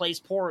there and plays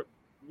poor,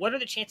 what are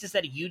the chances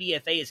that a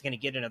UDFA is going to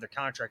get another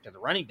contract at the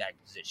running back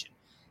position?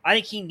 I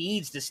think he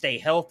needs to stay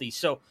healthy.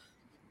 So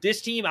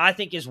this team, I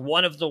think, is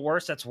one of the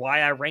worst. That's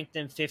why I ranked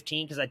them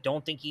 15, because I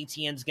don't think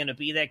Etienne's going to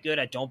be that good.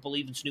 I don't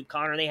believe in Snoop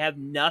Conner. They have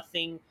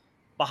nothing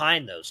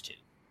behind those two.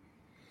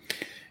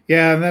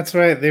 Yeah, and that's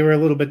why they were a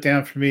little bit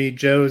down for me.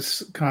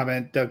 Joe's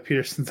comment, Doug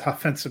Peterson's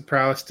offensive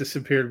prowess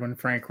disappeared when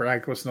Frank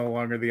Reich was no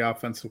longer the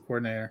offensive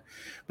coordinator.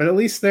 But at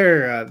least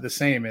they're the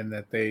same in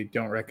that they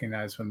don't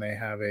recognize when they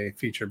have a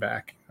feature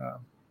back.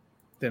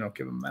 They don't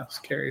give them those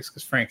carries,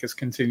 because Frank has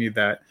continued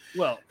that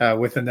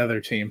with another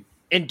team.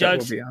 In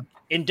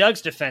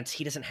Doug's defense,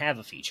 he doesn't have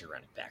a feature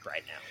running back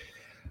right now.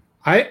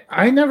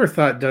 I never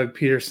thought Doug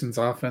Peterson's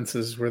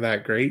offenses were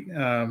that great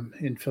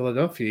in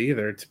Philadelphia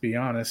either, to be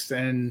honest.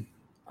 And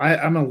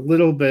I'm a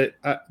little bit,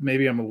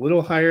 maybe I'm a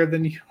little higher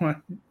than you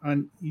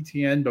on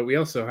ETN, but we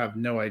also have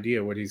no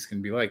idea what he's going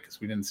to be like,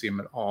 because we didn't see him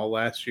at all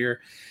last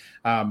year.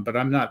 But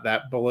I'm not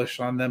that bullish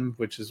on them,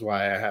 which is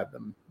why I had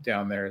them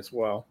down there as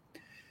well.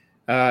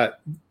 The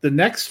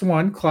next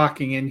one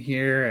clocking in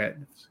here at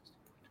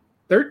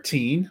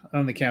 13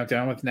 on the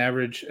countdown with an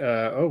average.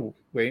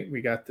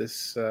 We got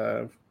this.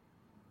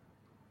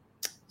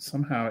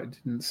 Somehow it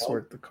didn't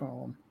sort the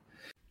column.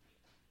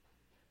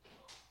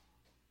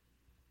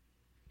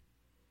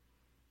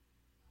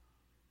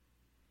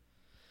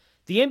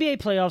 The NBA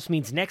playoffs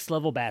means next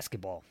level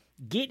basketball.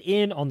 Get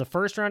in on the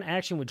first round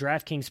action with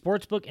DraftKings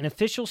Sportsbook, an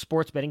official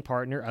sports betting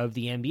partner of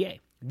the NBA.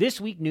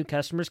 This week, new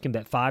customers can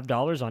bet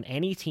 $5 on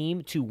any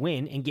team to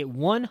win and get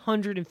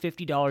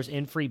 $150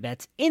 in free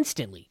bets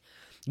instantly.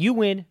 You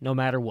win no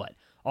matter what.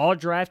 All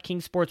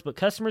DraftKings Sportsbook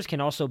customers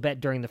can also bet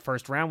during the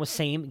first round with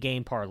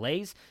same-game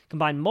parlays.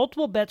 Combine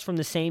multiple bets from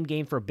the same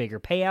game for a bigger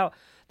payout.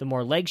 The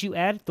more legs you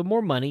add, the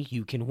more money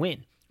you can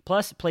win.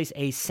 Plus, place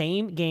a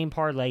same-game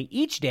parlay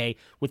each day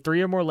with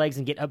 3 or more legs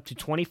and get up to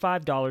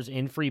 $25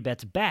 in free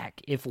bets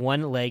back if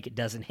one leg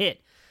doesn't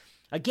hit.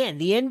 Again,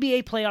 the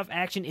NBA playoff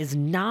action is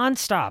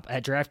nonstop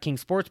at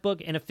DraftKings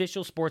Sportsbook, an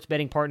official sports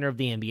betting partner of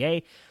the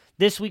NBA.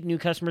 This week, new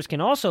customers can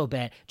also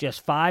bet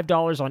just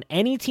 $5 on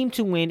any team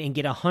to win and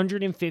get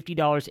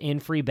 $150 in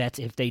free bets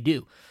if they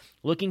do.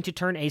 Looking to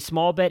turn a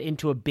small bet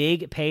into a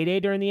big payday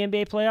during the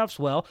NBA playoffs?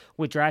 Well,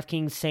 with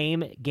DraftKings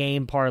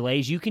same-game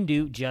parlays, you can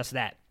do just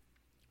that.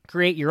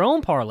 Create your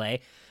own parlay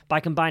by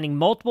combining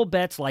multiple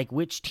bets like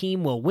which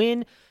team will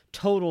win,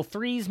 total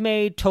threes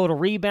made, total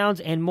rebounds,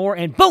 and more,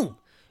 and boom!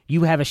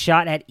 You have a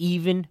shot at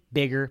even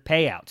bigger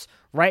payouts.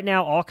 Right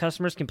now, all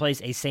customers can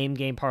place a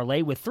same-game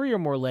parlay with 3 or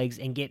more legs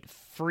and get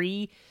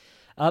free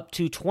up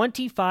to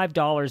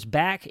 $25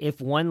 back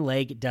if one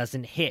leg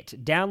doesn't hit.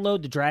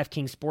 Download the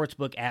DraftKings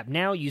Sportsbook app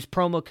now. Use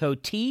promo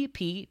code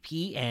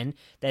TPPN.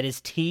 That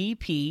is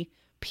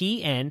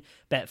TPPN.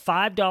 Bet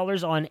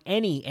 $5 on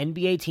any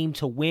NBA team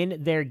to win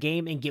their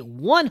game and get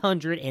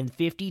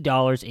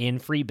 $150 in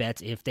free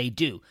bets if they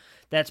do.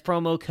 That's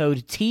promo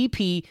code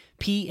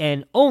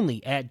TPPN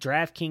only at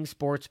DraftKings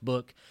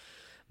Sportsbook.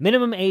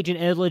 Minimum age and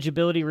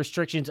eligibility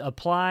restrictions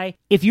apply.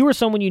 If you or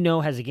someone you know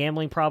has a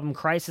gambling problem,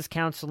 crisis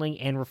counseling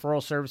and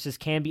referral services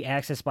can be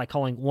accessed by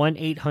calling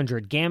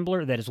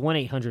 1-800-GAMBLER. That is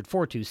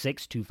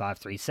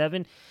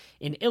 1-800-426-2537.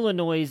 In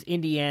Illinois,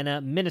 Indiana,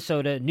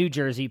 Minnesota, New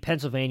Jersey,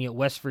 Pennsylvania,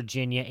 West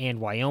Virginia,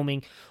 and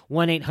Wyoming.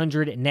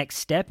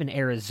 1-800-NEXT-STEP in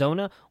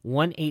Arizona.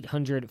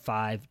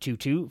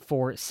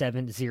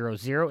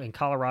 1-800-522-4700 in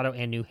Colorado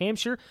and New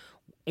Hampshire.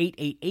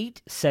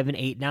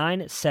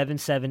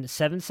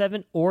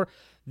 888-789-7777 or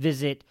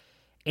visit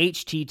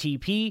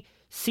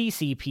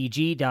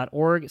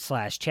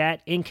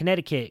http://ccpg.org/chat. In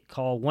Connecticut,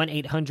 call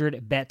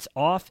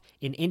 1-800-BETS-OFF.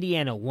 In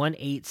Indiana,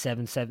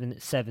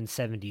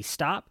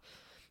 1-877-770-STOP.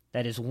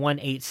 That is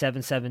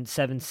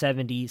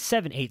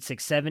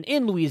 1-877-770-7867.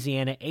 In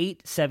Louisiana,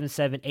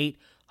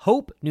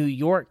 8778-HOPE, New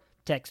York.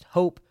 Text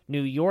HOPE,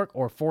 New York,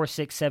 or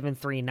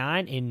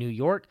 46739 in New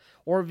York,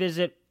 or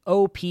visit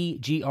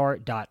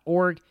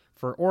opgr.org.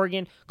 For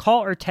Oregon,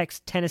 call or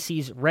text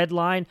Tennessee's Red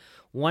Line,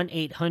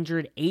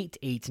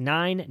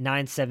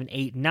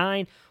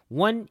 1-800-889-9789,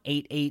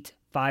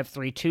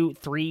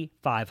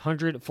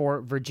 1-888-532-3500. For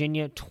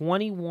Virginia,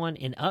 21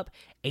 and up,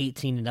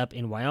 18 and up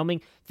in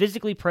Wyoming.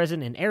 Physically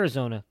present in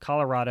Arizona,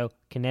 Colorado,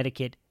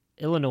 Connecticut,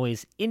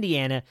 Illinois,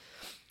 Indiana,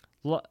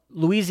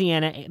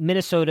 Louisiana,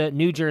 Minnesota,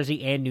 New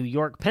Jersey, and New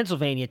York.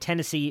 Pennsylvania,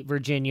 Tennessee,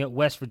 Virginia,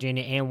 West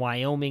Virginia, and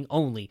Wyoming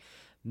only.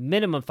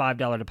 Minimum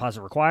 $5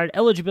 deposit required.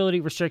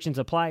 Eligibility restrictions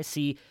apply.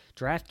 See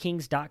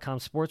DraftKings.com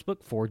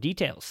Sportsbook for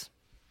details.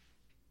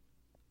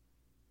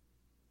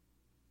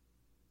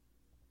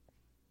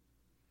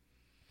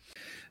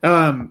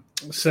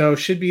 So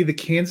should be the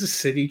Kansas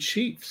City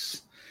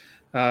Chiefs.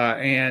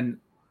 And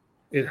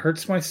it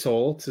hurts my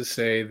soul to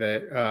say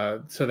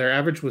that. So their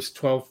average was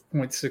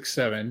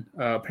 12.67.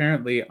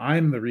 Apparently,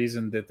 I'm the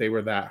reason that they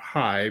were that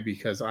high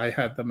because I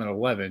had them at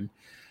 11.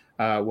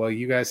 Well,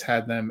 you guys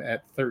had them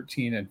at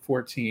 13 and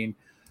 14.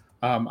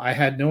 I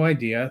had no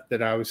idea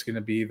that I was going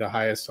to be the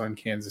highest on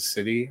Kansas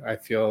City. I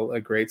feel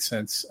a great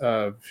sense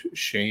of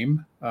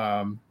shame.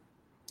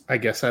 I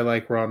guess I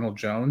like Ronald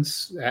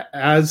Jones.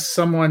 As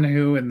someone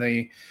who in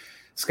the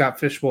Scott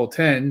Fish Bowl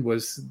 10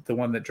 was the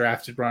one that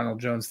drafted Ronald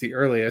Jones the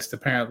earliest,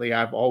 apparently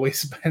I've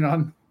always been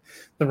on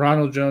the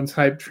Ronald Jones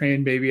hype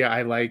train, baby.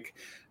 I like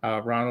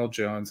Ronald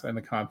Jones and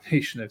the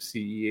combination of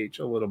CEH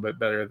a little bit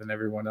better than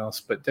everyone else.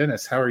 But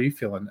Dennis, how are you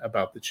feeling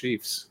about the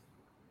Chiefs?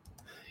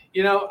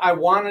 You know, I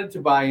wanted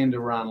to buy into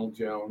Ronald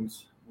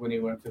Jones when he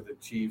went to the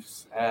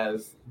Chiefs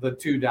as the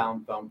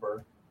 2-down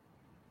thumper,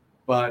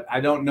 but I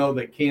don't know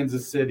that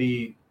Kansas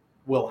City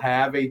will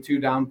have a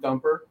 2-down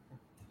thumper.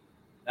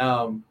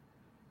 And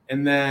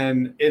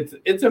then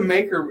it's a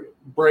make or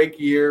break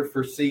year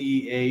for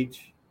CEH.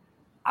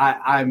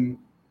 I'm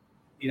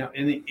you know,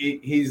 and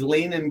he's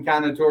leaning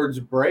kind of towards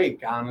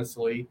break,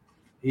 honestly.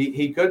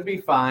 He could be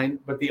fine,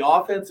 but the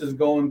offense is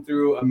going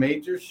through a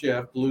major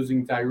shift,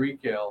 losing Tyreek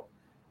Hill.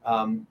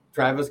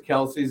 Travis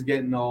Kelce's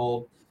getting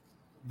old.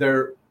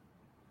 They're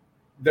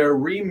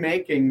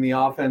remaking the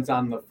offense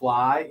on the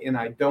fly, and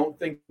I don't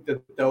think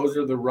that those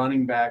are the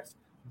running backs.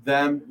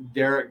 Them,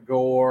 Derek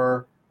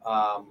Gore.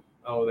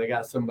 They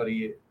got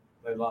somebody.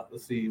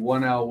 Let's see,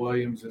 1L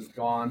Williams is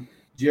gone.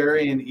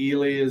 Jerry and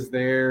Ely is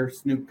there.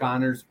 Snoop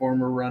Connor's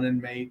former running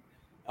mate.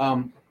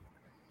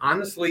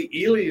 Honestly,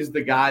 Ely is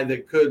the guy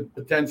that could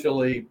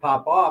potentially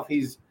pop off.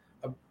 He's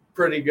a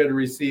pretty good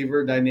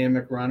receiver,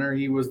 dynamic runner.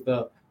 He was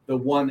the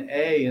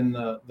 1A in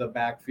the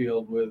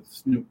backfield with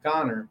Snoop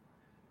Connor,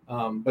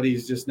 but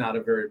he's just not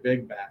a very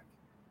big back.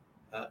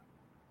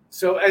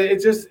 So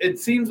it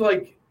seems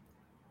like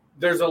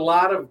there's a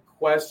lot of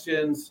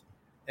questions.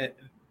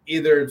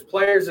 Either it's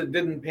players that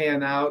didn't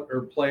pan out,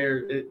 or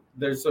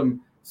there's some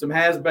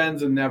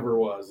has-beens and never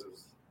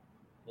wases.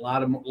 A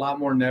lot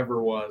more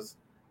never was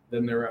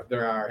than there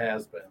are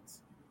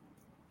has-beens.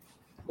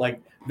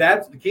 Like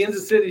that,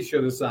 Kansas City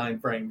should have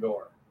signed Frank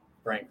Gore,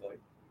 frankly.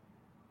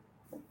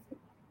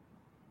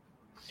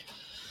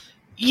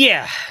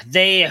 Yeah,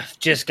 they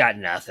just got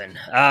nothing.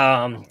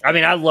 I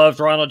mean, I loved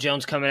Ronald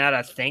Jones coming out.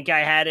 I think I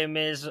had him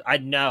as I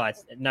know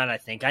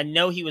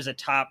he was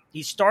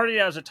he started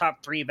out as a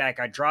top 3 back.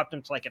 I dropped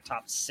him to like a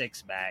top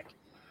 6 back.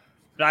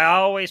 But I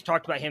always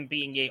talked about him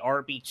being a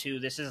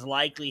RB2. This is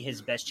likely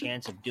his best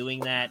chance of doing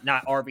that.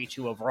 Not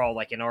RB2 overall,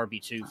 like an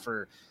RB2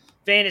 for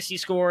fantasy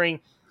scoring,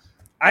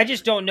 I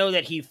just don't know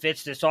that he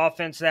fits this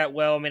offense that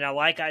well. I mean, I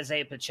like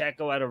Isaiah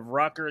Pacheco out of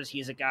Rutgers.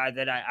 He's a guy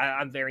that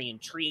I'm very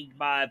intrigued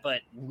by, but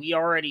we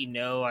already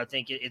know, I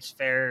think it's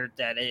fair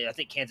that I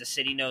think Kansas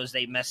City knows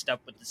they messed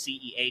up with the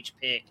CEH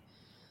pick.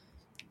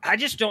 I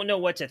just don't know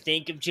what to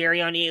think of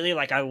Jerrion Ealy.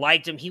 Like, I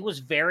liked him. He was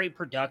very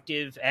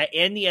productive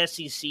in the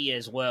SEC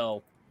as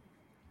well.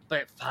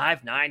 But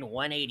 5'9",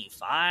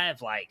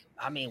 185, like,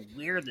 I mean,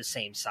 we're the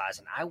same size,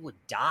 and I would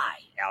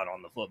die out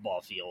on the football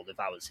field if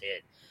I was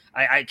hit.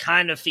 I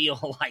kind of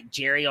feel like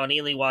Jerrion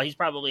Ealy, while he's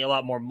probably a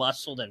lot more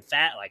muscled and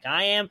fat like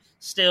I am,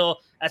 still,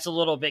 that's a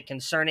little bit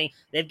concerning.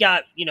 They've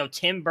got,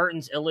 Tim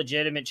Burton's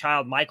illegitimate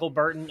child, Michael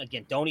Burton.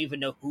 Again, don't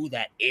even know who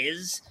that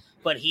is,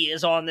 but he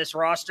is on this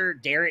roster.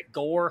 Derek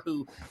Gore,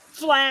 who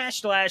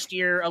flashed last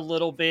year a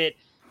little bit.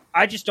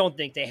 I just don't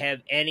think they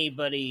have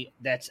anybody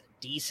that's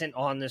decent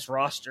on this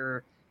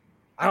roster.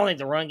 I don't think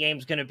the run game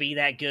is going to be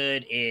that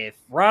good. If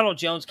Ronald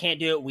Jones can't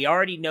do it, we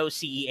already know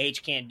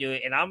CEH can't do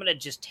it, and I'm going to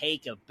just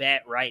take a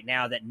bet right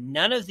now that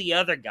none of the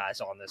other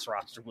guys on this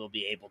roster will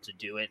be able to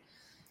do it.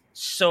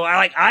 So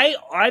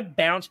I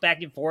bounce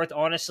back and forth,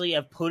 honestly,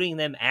 of putting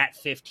them at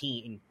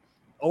 15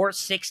 or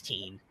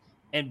 16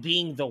 and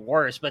being the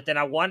worst. But then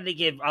I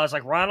was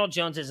like, Ronald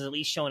Jones has at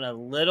least shown a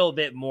little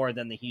bit more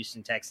than the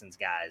Houston Texans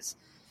guys.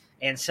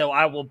 And so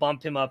I will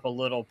bump him up a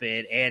little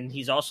bit. And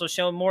he's also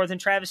shown more than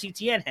Travis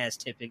Etienne has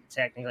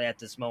technically at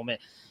this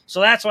moment. So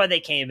that's why they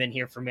came in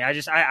here for me.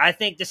 I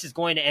think this is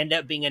going to end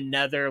up being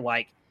another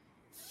like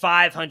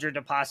 500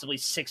 to possibly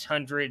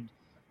 600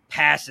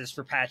 passes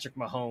for Patrick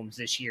Mahomes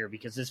this year,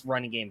 because this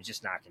running game is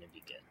just not going to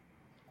be good.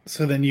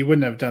 So then you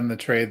wouldn't have done the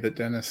trade that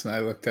Dennis and I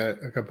looked at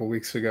a couple of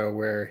weeks ago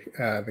where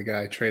the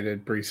guy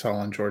traded Breece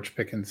Hall and George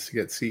Pickens to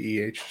get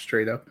CEH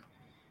straight up?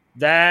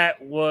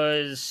 That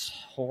was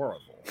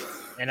horrible.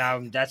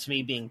 And that's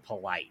me being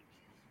polite.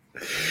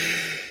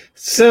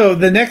 So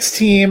the next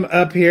team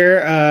up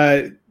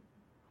here,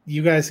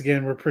 you guys,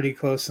 again, were pretty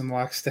close in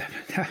lockstep,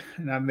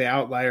 and I'm the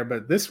outlier,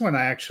 but this one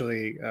I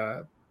actually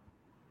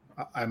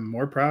I'm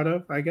more proud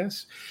of, I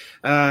guess.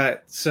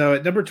 So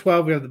at number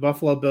 12, we have the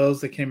Buffalo Bills.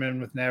 They came in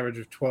with an average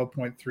of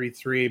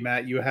 12.33.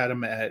 Matt, you had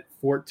them at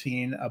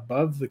 14,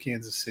 above the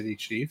Kansas City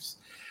Chiefs.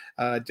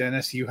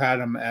 Dennis, you had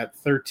them at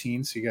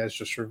 13, so you guys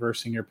just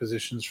reversing your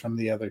positions from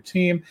the other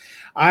team.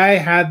 I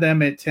had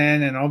them at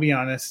 10, and I'll be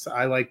honest,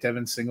 I like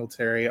Devin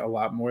Singletary a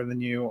lot more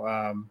than you.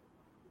 And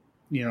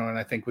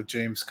I think with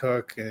James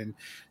Cook and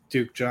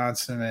Duke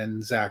Johnson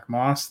and Zach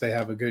Moss, they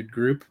have a good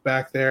group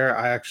back there.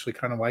 I actually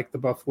kind of like the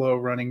Buffalo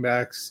running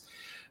backs.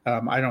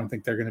 I don't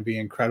think they're going to be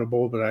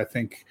incredible, but I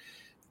think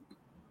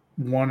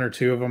one or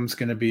two of them is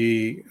going to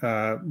be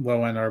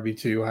low-end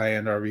RB2,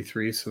 high-end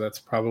RB3, so that's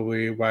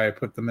probably why I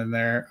put them in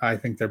there. I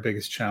think their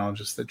biggest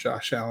challenge is that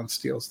Josh Allen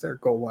steals their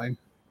goal line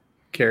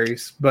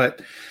carries.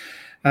 But,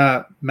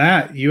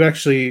 Matt, you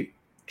actually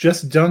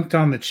just dunked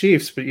on the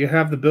Chiefs, but you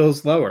have the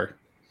Bills lower.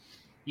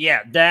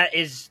 Yeah, that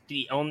is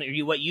the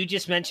only – what you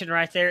just mentioned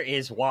right there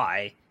is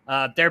why.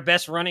 Their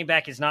best running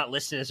back is not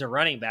listed as a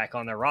running back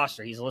on their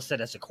roster. He's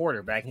listed as a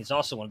quarterback, and he's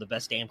also one of the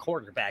best damn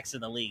quarterbacks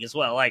in the league as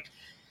well. Like,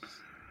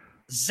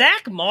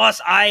 Zach Moss,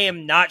 I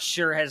am not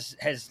sure has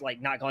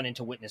like not gone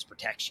into witness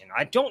protection.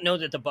 I don't know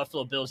that the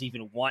Buffalo Bills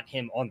even want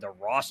him on the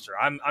roster.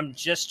 I'm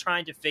just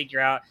trying to figure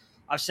out.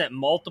 I've sent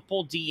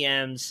multiple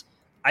DMs.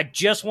 I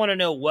just want to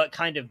know what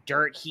kind of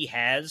dirt he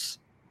has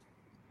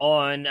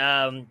on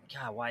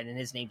God, why didn't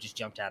his name just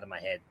jumped out of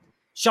my head?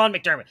 Sean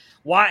McDermott.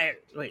 Why?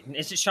 Wait,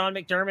 is it Sean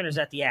McDermott or is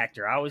that the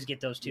actor? I always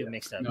get those two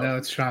mixed up. No,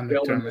 it's Sean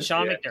McDermott.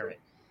 Sean McDermott.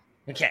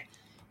 Okay.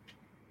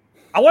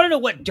 I want to know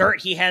what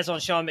dirt he has on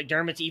Sean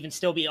McDermott to even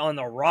still be on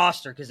the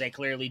roster, because they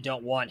clearly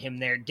don't want him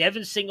there.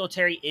 Devin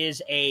Singletary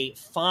is a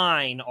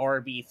fine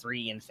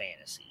RB3 in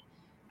fantasy.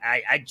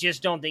 I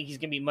just don't think he's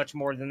going to be much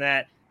more than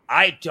that.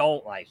 I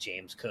don't like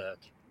James Cook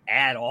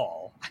at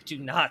all. I do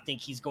not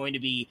think he's going to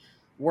be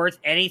worth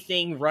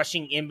anything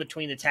rushing in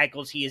between the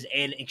tackles. He is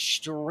an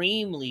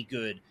extremely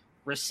good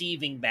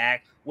receiving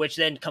back, which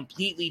then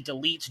completely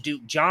deletes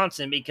Duke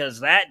Johnson,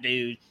 because that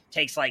dude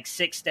takes like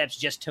 6 steps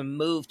just to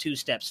move 2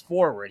 steps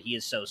forward. He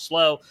is so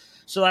slow.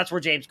 So that's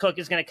where James Cook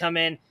is going to come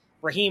in.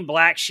 Raheem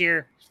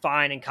Blackshear,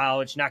 fine in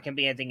college, not going to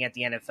be anything at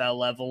the NFL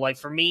level. Like,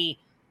 for me,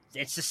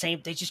 it's the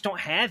same. They just don't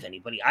have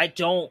anybody.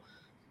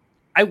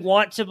 I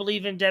want to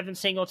believe in Devin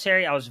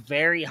Singletary. I was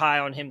very high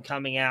on him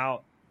coming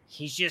out.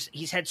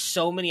 He's had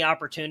so many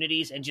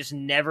opportunities and just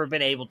never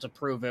been able to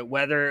prove it,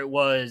 whether it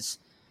was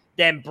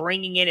them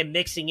bringing in and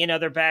mixing in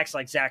other backs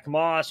like Zach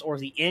Moss, or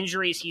the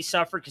injuries he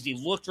suffered, because he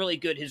looked really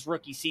good his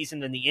rookie season,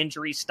 then the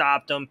injuries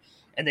stopped him,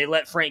 and they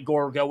let Frank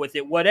Gore go with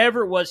it.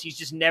 Whatever it was, he's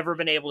just never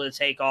been able to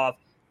take off,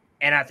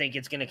 and I think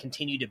it's going to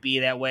continue to be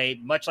that way.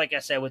 Much like I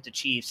said with the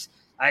Chiefs,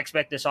 I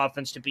expect this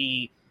offense to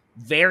be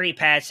very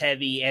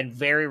pass-heavy and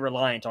very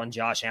reliant on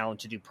Josh Allen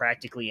to do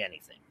practically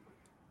anything.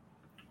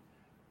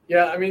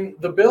 Yeah, I mean,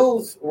 the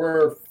Bills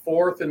were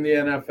 4th in the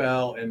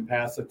NFL in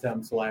pass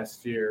attempts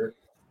last year,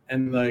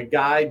 and the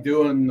guy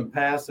doing the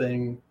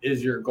passing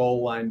is your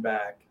goal line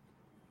back.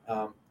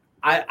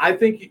 I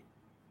think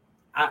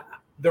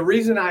the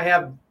reason I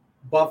have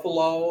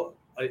Buffalo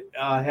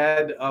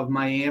ahead of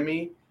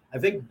Miami. I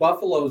think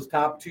Buffalo's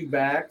top 2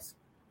 backs,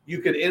 you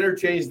could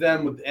interchange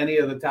them with any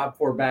of the top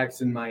 4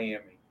 backs in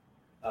Miami.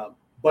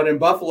 But in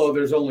Buffalo,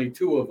 there's only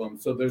 2 of them,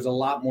 so there's a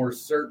lot more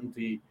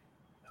certainty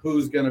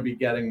who's going to be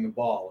getting the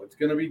ball. It's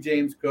going to be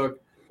James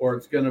Cook or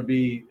it's going to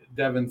be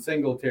Devin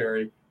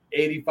Singletary.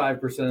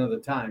 85% of the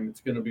time, it's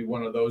going to be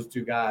one of those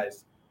 2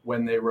 guys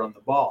when they run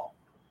the ball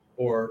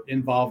or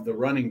involve the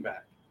running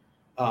back.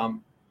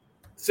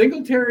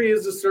 Singletary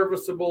is a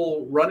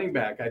serviceable running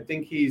back. I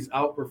think he's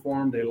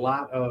outperformed a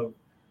lot of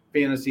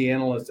fantasy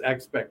analysts'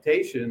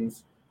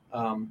 expectations.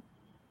 Kind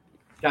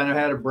of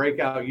had a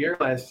breakout year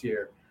last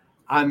year.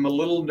 I'm a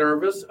little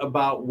nervous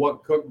about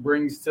what Cook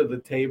brings to the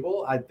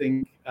table. I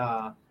think,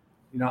 I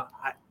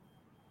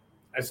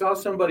saw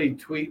somebody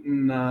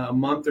tweeting a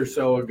month or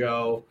so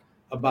ago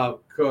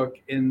about Cook,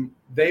 and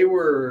they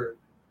were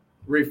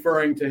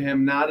referring to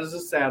him not as a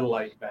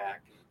satellite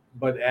back,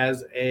 but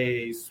as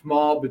a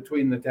small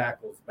between the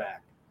tackles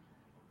back.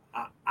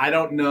 I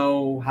don't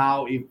know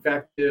how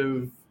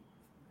effective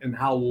and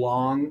how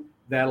long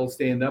that'll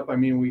stand up. I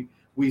mean,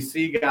 we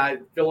see guys,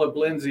 Philip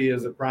Lindsay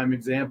is a prime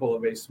example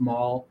of a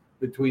small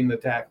between the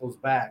tackles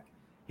back.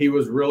 He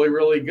was really,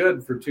 really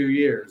good for 2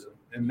 years,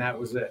 and that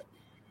was it.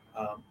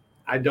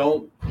 I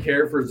don't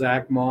care for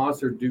Zach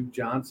Moss or Duke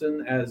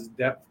Johnson as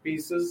depth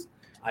pieces.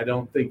 I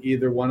don't think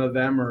either one of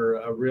them are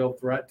a real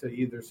threat to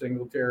either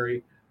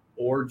Singletary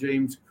or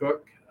James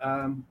Cook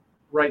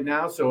right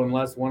now. So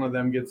unless one of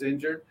them gets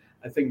injured,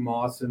 I think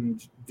Moss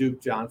and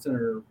Duke Johnson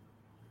are,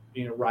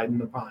 riding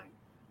the pine.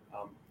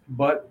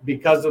 But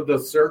because of the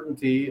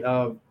certainty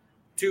of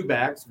 2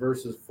 backs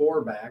versus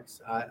 4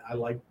 backs, I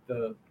like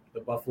the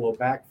Buffalo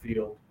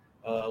backfield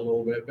a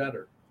little bit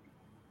better.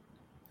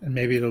 And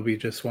maybe it'll be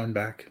just 1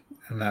 back,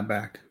 and that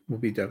back will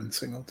be Devin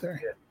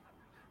Singletary,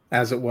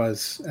 as it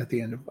was at the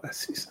end of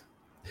last season.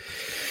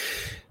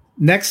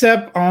 Next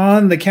up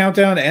on the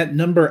countdown at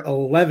number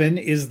 11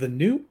 is the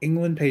New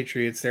England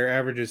Patriots. Their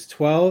average is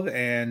 12,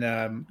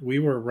 and we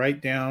were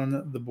right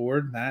down the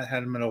board. Matt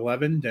had them at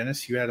 11.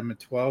 Dennis, you had them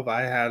at 12.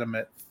 I had them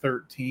at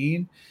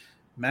 13.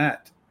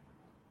 Matt,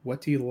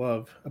 what do you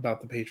love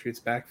about the Patriots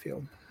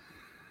backfield?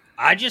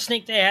 I just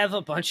think they have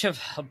a bunch of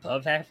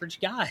above average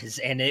guys,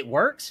 and it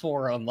works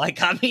for them.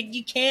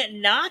 You can't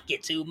knock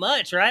it too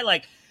much,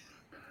 right?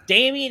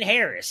 Damian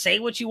Harris, say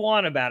what you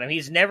want about him.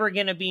 He's never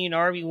going to be an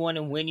RB1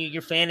 and win you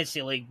your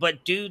fantasy league,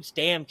 but dude's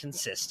damn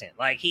consistent.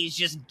 He's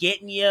just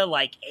getting you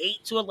 8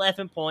 to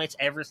 11 points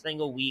every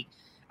single week.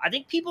 I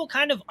think people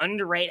kind of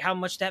underrate how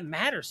much that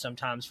matters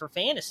sometimes for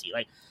fantasy.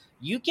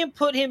 You can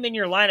put him in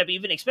your lineup,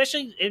 even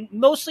especially in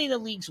mostly the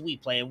leagues we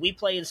play, and we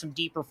play in some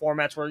deeper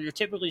formats where you're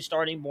typically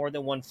starting more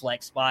than 1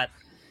 flex spot.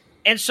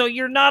 And so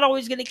you're not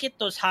always going to get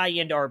those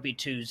high-end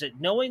RB2s.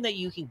 Knowing that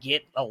you can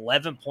get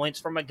 11 points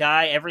from a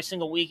guy every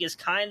single week is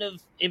kind of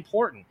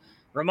important.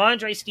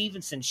 Ramondre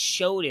Stevenson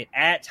showed it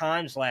at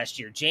times last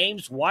year.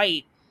 James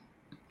White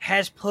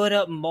has put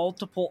up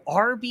multiple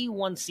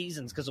RB1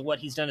 seasons because of what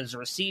he's done as a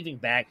receiving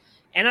back.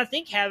 And I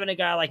think having a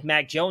guy like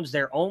Mac Jones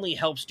there only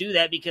helps do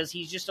that because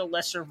he's just a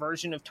lesser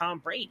version of Tom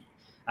Brady.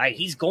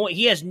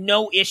 He has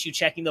no issue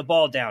checking the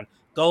ball down.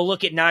 Go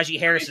look at Najee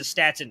Harris's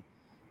stats. And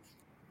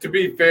to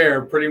be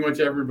fair, pretty much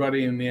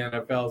everybody in the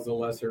NFL is a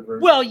lesser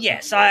version. Well,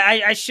 yes,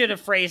 I should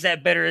have phrased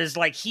that better. Is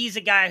he's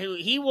a guy who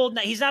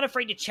he's not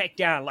afraid to check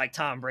down like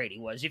Tom Brady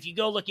was. If you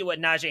go look at what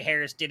Najee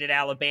Harris did at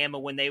Alabama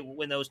when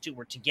those two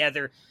were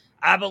together,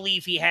 I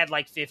believe he had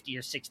 50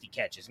 or 60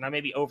 catches, and I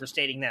may be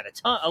overstating that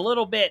a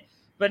little bit.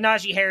 But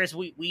Najee Harris,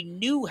 we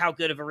knew how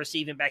good of a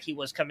receiving back he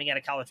was coming out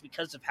of college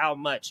because of how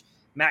much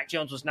Mac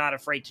Jones was not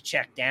afraid to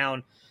check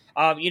down.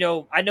 I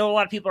know a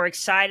lot of people are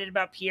excited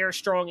about Pierre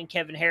Strong and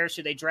Kevin Harris,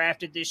 who they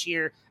drafted this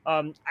year.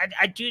 I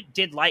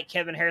did like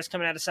Kevin Harris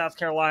coming out of South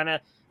Carolina.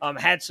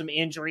 Had some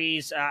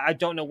injuries. I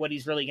don't know what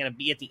he's really going to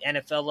be at the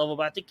NFL level,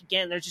 but I think,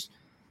 again,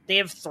 they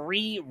have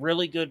 3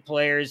 really good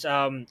players.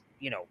 I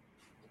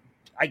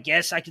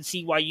guess I can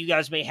see why you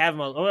guys may have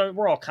them.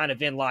 We're all kind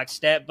of in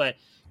lockstep, but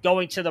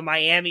going to the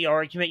Miami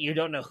argument, you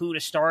don't know who to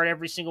start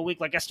every single week.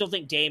 I still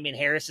think Damian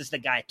Harris is the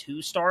guy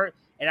to start,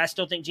 and I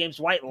still think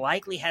James White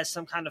likely has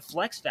some kind of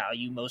flex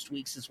value most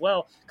weeks as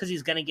well because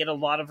he's going to get a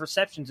lot of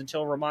receptions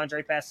until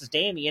Ramondre passes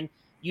Damian.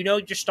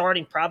 You're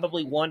starting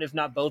probably one, if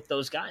not both,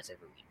 those guys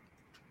every week.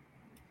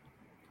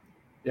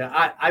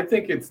 Yeah, I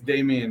think it's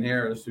Damian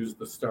Harris who's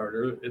the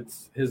starter.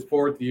 It's his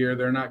 4th year.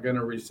 They're not going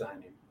to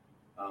re-sign him.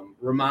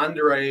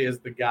 Ramondre is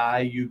the guy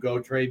you go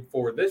trade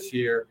for this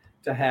year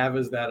to have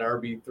as that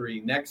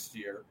RB3 next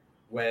year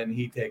when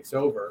he takes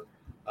over.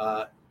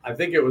 I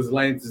think it was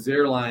Lance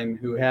Zierlein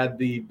who had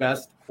the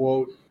best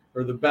quote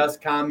or the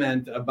best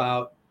comment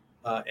about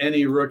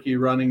any rookie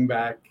running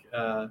back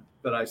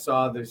that I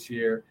saw this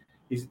year.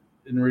 He's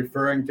in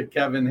referring to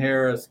Kevin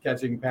Harris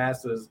catching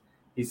passes.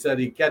 He said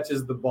he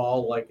catches the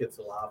ball like it's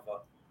lava.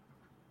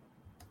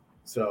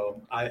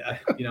 So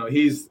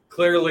he's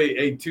clearly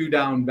a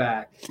 2-down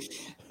back.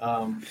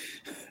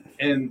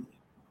 And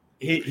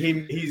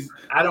he's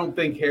I don't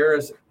think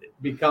Harris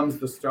becomes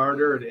the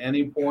starter at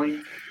any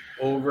point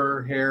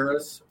over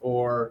Harris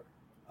or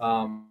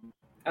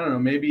I don't know,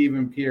 maybe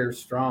even Pierre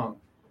Strong.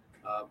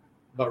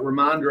 But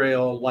Ramondre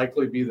will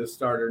likely be the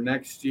starter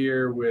next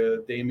year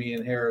with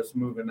Damian Harris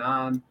moving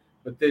on.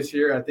 But this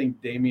year, I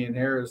think Damian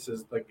Harris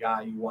is the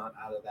guy you want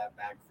out of that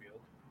backfield.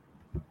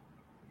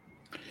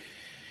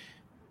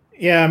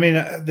 Yeah, I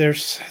mean,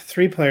 there's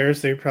 3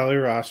 players they're probably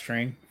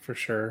rostering for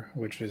sure,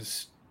 which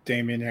is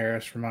Damian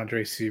Harris,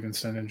 Ramondre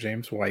Stevenson, and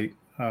James White.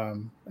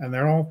 And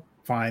they're all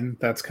fine.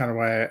 That's kind of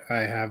why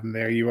I have them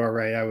there. You are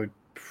right. I would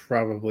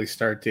probably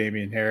start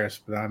Damian Harris,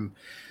 but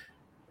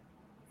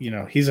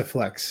he's a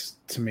flex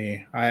to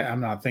me. I'm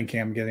not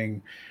thinking I'm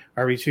getting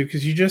RB2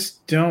 because you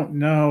just don't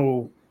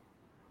know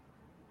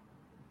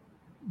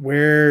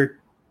where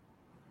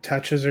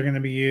touches are going to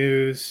be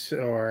used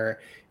or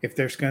if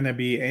there's going to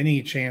be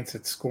any chance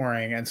at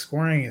scoring. And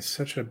scoring is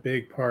such a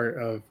big part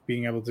of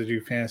being able to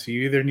do fantasy.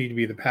 You either need to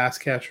be the pass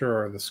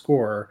catcher or the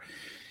scorer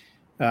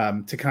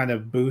to kind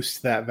of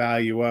boost that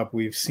value up.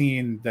 We've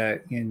seen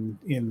that in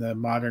the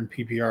modern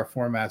PPR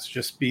formats,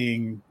 just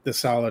being the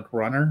solid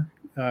runner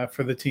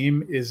for the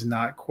team is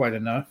not quite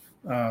enough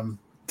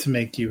to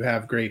make you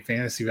have great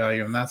fantasy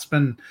value. And that's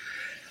been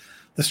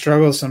the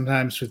struggle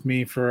sometimes with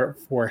me for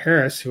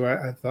Harris, who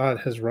I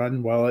thought has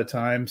run well at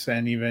times.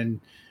 And even,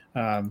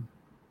 for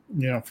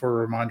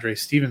Ramondre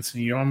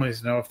Stevenson, you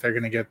always know if they're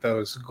going to get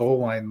those goal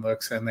line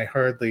looks, and they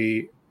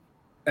hardly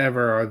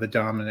ever are the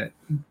dominant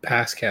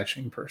pass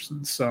catching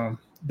person. So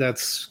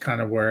that's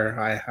kind of where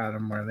I had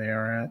them where they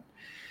are at.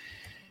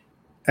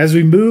 As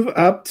we move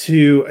up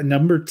to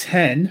number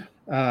 10,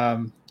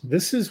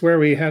 this is where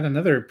we had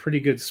another pretty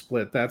good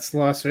split. That's the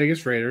Las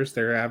Vegas Raiders.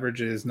 Their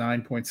average is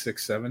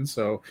 9.67,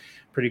 so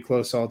pretty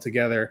close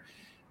altogether.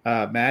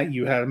 Matt,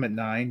 you had them at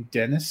 9.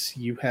 Dennis,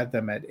 you had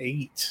them at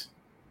 8.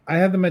 I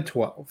had them at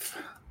 12.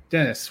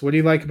 Dennis, what do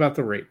you like about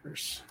the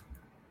Raiders?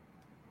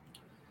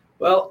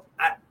 Well,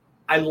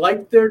 I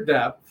like their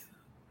depth.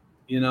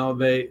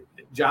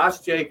 Josh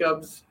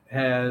Jacobs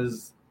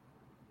has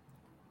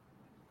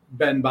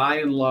been by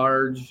and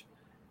large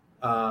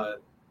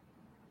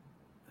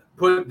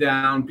put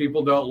down.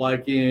 People don't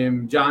like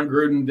him. John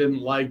Gruden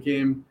didn't like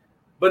him,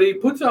 but he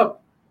puts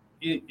up,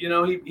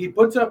 he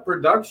puts up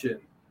production.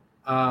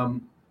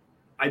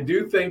 I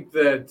do think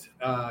that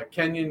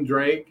Kenyon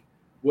Drake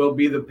will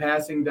be the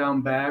passing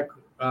down back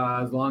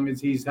as long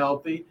as he's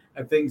healthy.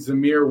 I think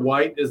Zamir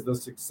White is the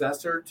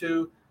successor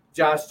to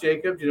Josh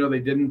Jacobs. They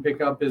didn't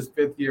pick up his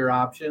 5th-year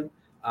option.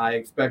 I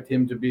expect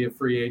him to be a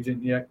free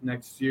agent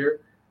next year.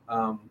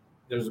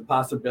 There's a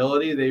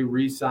possibility they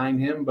re-sign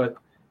him, but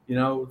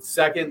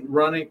second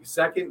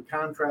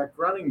contract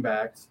running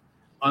backs,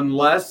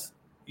 unless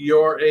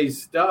you're a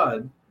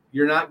stud,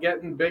 you're not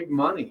getting big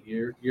money.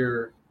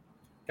 You're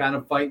kind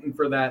of fighting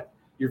for that.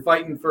 You're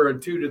fighting for a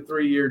 2 to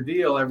 3 year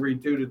deal every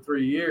 2 to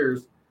 3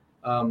 years,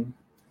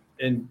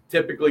 and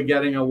typically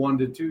getting a 1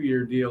 to 2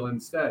 year deal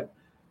instead.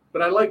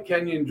 But I like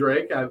Kenyon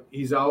Drake.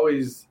 He's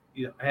always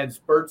had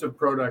spurts of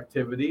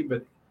productivity,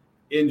 but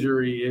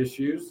injury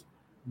issues.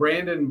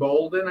 Brandon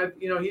Bolden,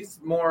 he's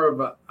more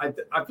of a. I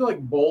feel like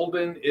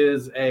Bolden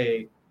is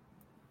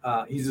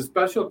he's a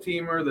special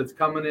teamer that's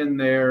coming in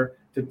there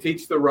to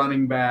teach the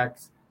running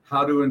backs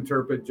how to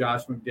interpret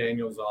Josh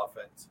McDaniels'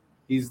 offense.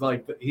 He's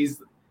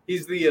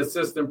he's the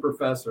assistant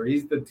professor.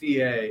 He's the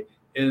TA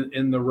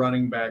in the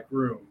running back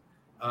room.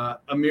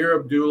 Amir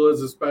Abdullah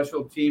is a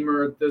special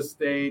teamer at this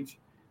stage,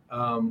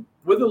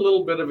 with a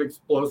little bit of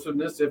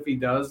explosiveness if he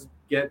does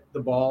get the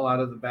ball out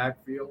of the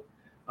backfield.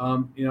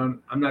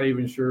 I'm not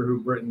even sure who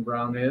Britton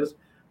Brown is,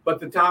 but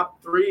the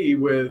top 3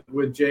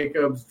 with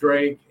Jacobs,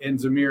 Drake, and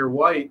Zamir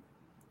White,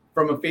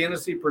 from a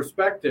fantasy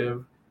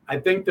perspective, I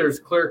think there's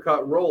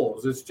clear-cut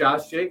roles. It's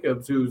Josh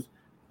Jacobs, who's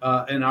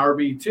an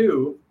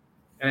RB2,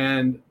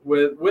 and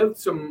with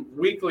some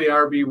weekly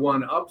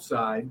RB1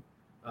 upside,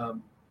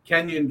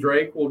 Kenyon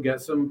Drake will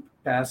get some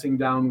passing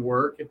down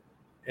work,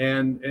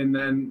 and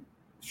then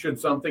should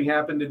something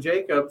happen to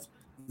Jacobs,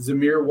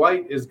 Zamir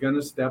White is going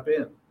to step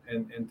in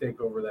and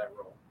take over that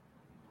role.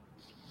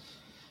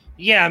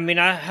 Yeah, I mean,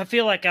 I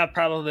feel like I've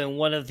probably been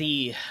one of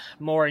the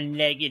more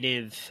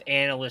negative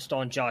analysts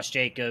on Josh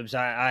Jacobs.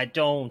 I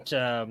don't.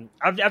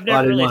 I've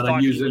never really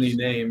want to use any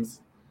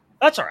names.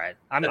 That's all right.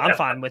 I'm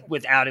fine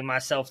with outing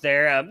myself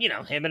there.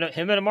 Him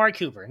and Amari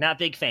Cooper, not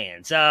big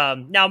fans.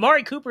 Now,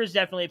 Amari Cooper has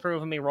definitely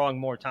proven me wrong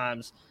more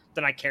times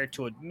than I care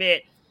to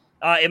admit.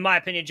 In my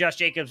opinion, Josh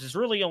Jacobs has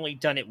really only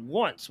done it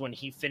once when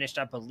he finished,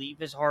 I believe,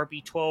 his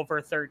RB 12 or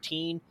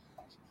 13.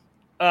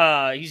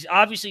 He's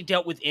obviously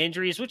dealt with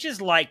injuries, which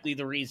is likely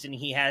the reason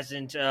he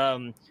hasn't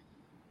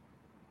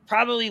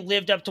probably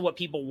lived up to what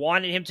people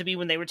wanted him to be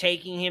when they were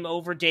taking him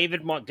over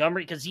David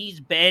Montgomery, because he's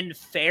been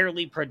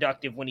fairly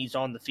productive when he's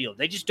on the field.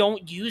 They just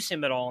don't use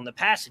him at all in the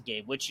passing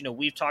game, which,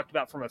 we've talked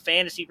about from a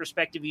fantasy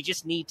perspective. You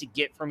just need to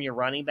get from your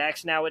running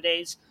backs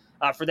nowadays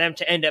for them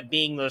to end up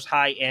being those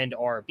high-end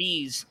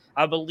RBs.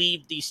 I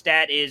believe the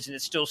stat is, and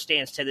it still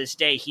stands to this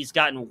day, he's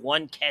gotten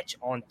 1 catch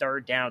on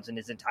 3rd downs in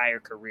his entire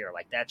career.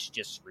 That's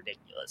just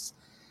ridiculous.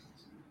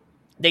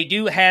 They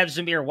do have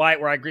Zamir White,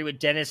 where I agree with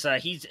Dennis.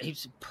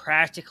 He's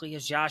practically a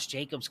Josh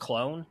Jacobs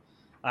clone.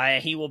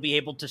 He will be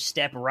able to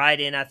step right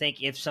in, I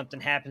think, if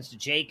something happens to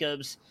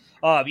Jacobs.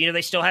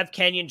 They still have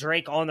Kenyon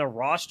Drake on the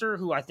roster,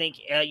 who I think,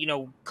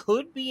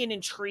 could be an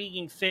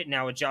intriguing fit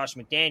now with Josh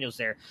McDaniels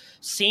there.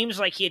 Seems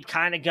like he had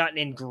kind of gotten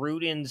in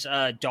Gruden's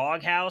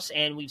doghouse,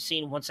 and we've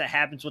seen once that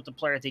happens with the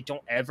player, they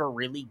don't ever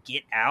really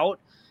get out.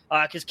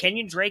 Because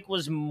Kenyon Drake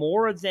was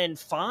more than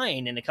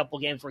fine in a couple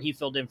games where he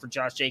filled in for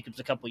Josh Jacobs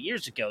a couple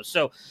years ago.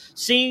 So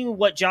seeing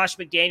what Josh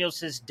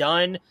McDaniels has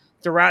done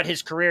throughout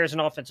his career as an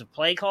offensive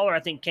play caller, I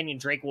think Kenyon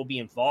Drake will be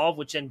involved,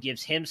 which then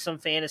gives him some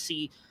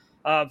fantasy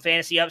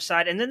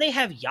upside. And then they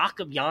have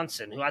Jakob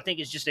Janssen, who I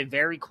think is just a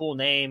very cool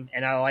name,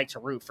 and I like to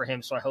root for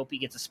him, so I hope he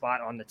gets a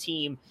spot on the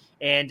team.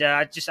 And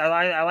I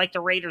like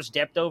the Raiders'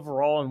 depth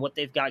overall and what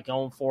they've got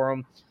going for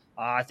them.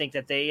 I think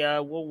that they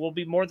will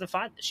be more than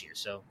 5 this year.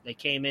 So they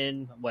came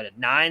in, at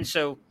 9?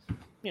 So,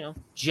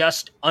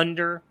 just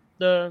under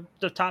the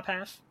top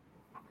half.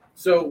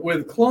 So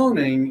with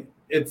cloning,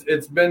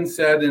 it's been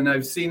said, and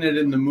I've seen it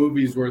in the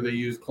movies where they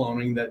use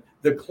cloning, that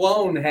the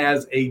clone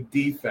has a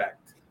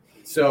defect.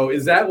 So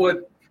is that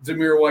what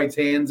Zamir White's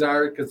hands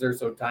are because they're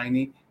so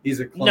tiny? He's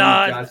a clone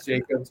of Josh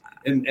Jacobs.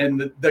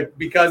 And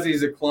because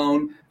he's a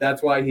clone,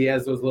 that's why he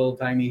has those little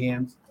tiny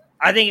hands?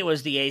 I think it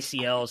was the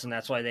ACLs, and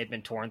that's why they've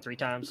been torn 3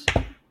 times.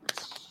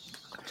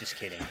 Just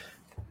kidding.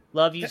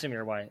 Love you,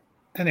 Zamir White.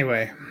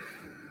 Anyway,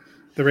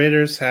 the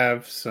Raiders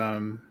have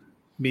some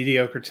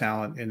mediocre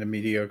talent in a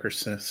mediocre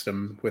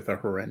system with a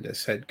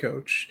horrendous head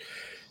coach.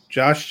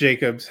 Josh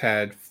Jacobs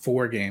had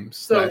 4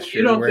 games last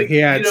year where he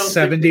had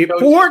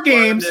 74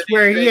 games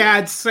where he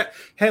had.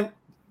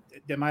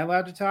 Am I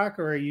allowed to talk,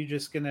 or are you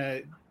just going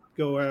to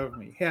go over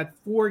me? He had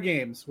 4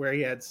 games where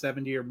he had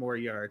 70 or more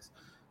yards.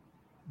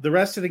 The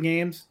rest of the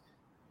games,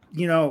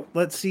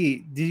 let's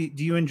see. Do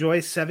you enjoy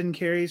 7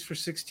 carries for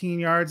 16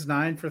 yards,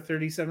 9 for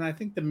 37? I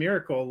think the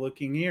miracle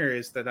looking here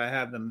is that I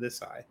have them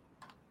this high.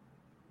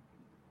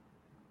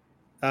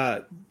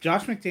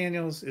 Josh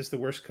McDaniels is the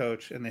worst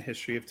coach in the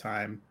history of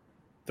time.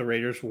 The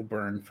Raiders will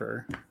burn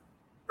for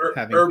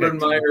having Urban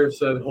Meyer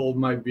said, "Hold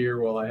my beer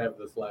while I have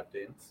this lap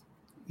dance."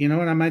 You know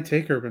what? I might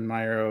take Urban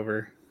Meyer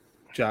over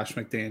Josh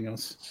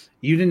McDaniels.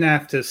 You didn't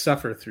have to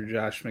suffer through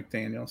Josh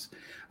McDaniels.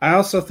 I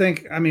also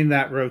think,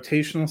 that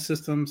rotational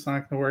system's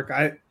not going to work.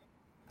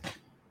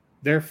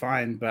 They're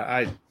fine, but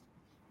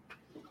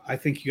I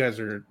think you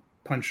guys are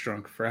punch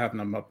drunk for having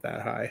them up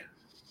that high.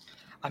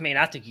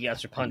 I think you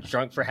guys are punch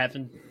drunk for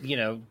having,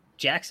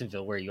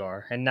 Jacksonville where you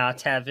are and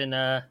not having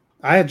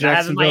I had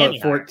Jacksonville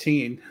at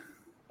 14.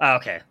 Oh,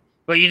 okay.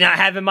 But you're not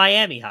having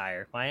Miami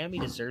higher. Miami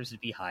deserves to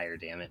be higher,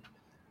 damn it.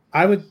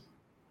 I would.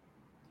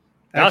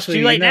 It's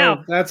too late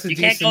now. That's a you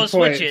decent can't go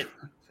point. switch it.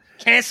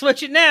 Can't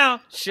switch it now.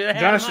 Should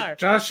have higher.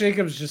 Josh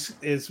Jacobs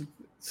just is.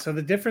 So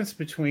the difference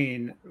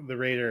between the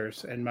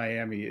Raiders and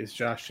Miami is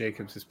Josh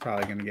Jacobs is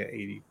probably going to get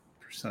 80%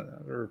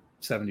 or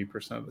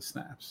 70% of the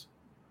snaps.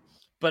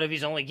 But if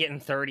he's only getting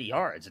 30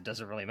 yards, it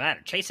doesn't really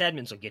matter. Chase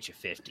Edmonds will get you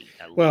 50.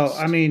 Well,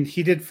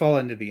 he did fall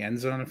into the end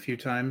zone a few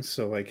times,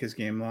 so his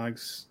game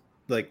logs,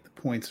 the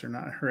points are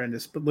not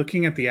horrendous. But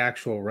looking at the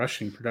actual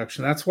rushing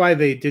production, that's why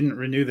they didn't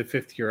renew the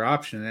 5th-year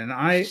option. And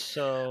I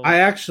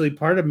actually,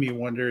 part of me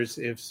wonders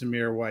if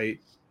Zamir White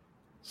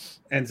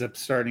ends up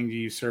starting to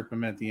usurp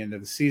him at the end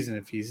of the season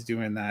if he's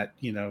doing that,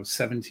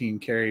 17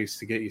 carries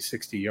to get you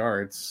 60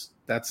 yards.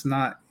 That's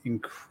not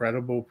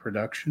incredible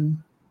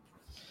production.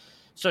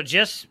 So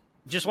just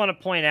want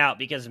to point out,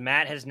 because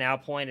Matt has now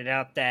pointed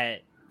out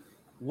that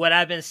what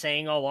I've been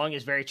saying all along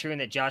is very true,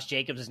 and that Josh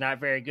Jacobs is not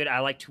very good. I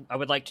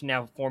would like to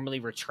now formally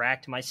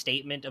retract my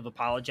statement of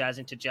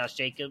apologizing to Josh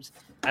Jacobs.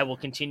 I will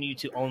continue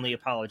to only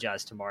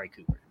apologize to Mari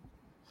Cooper.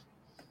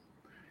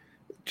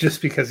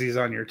 Just because he's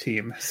on your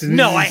team.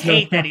 No, I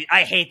hate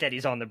that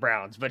he's on the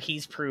Browns, but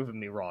he's proven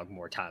me wrong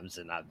more times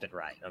than I've been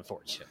right,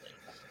 unfortunately.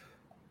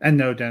 And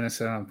no, Dennis,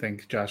 I don't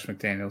think Josh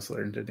McDaniels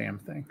learned a damn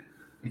thing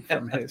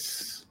from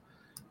his.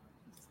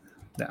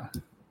 No.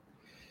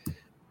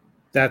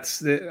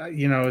 That's,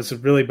 it's a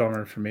really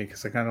bummer for me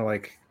because I kind of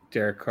like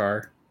Derek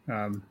Carr.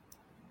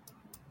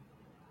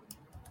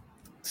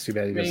 It's too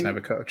bad he doesn't have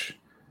a coach.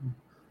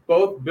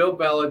 Both Bill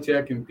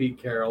Belichick and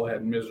Pete Carroll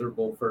had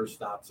miserable first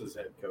stops as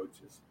head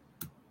coaches.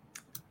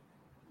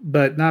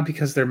 But not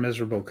because they're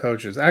miserable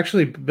coaches.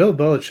 Actually, Bill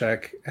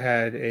Belichick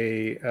had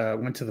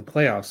went to the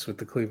playoffs with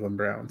the Cleveland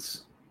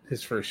Browns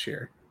his first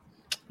year.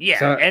 Yeah,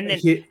 so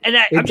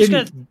I'm just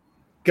going to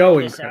go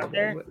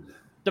incredible.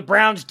 The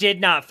Browns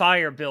did not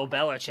fire Bill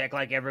Belichick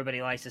like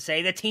everybody likes to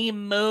say. The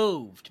team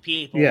moved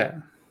people. Yeah.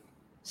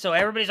 So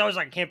everybody's always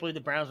like, I can't believe the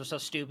Browns were so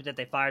stupid that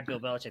they fired Bill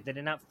Belichick. They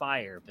did not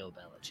fire Bill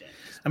Belichick.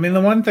 The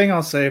one thing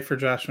I'll say for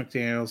Josh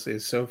McDaniels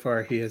is so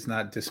far he has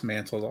not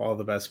dismantled all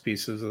the best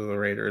pieces of the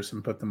Raiders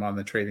and put them on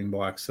the trading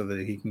block so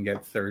that he can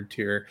get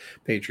 3rd-tier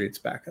Patriots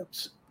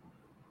backups.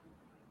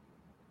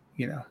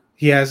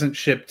 He hasn't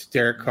shipped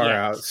Derek Carr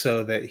out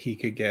so that he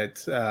could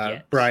get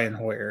Brian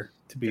Hoyer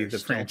to be the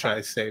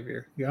franchise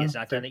savior. He's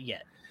not done it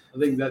yet. I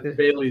think that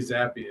Bailey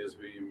Zappi is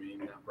who you mean,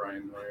 not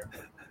Brian Hoyer.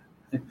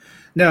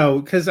 No,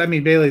 because I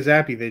mean Bailey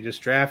Zappi they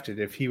just drafted.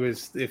 If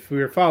we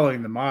were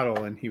following the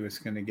model and he was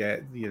going to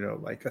get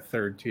like a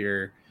third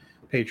tier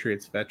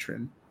Patriots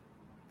veteran,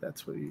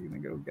 that's what you're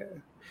going to go get.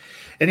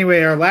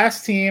 Anyway, our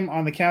last team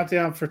on the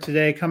countdown for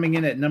today, coming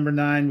in at number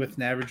 9 with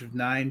an average of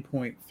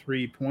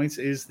 9.3 points,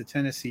 is the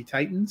Tennessee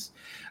Titans.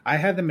 I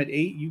had them at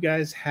 8. You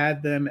guys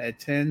had them at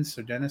 10.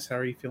 So Dennis, how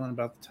are you feeling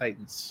about the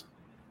Titans?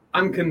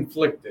 I'm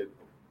conflicted.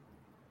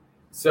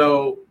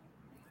 So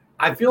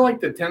I feel like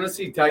the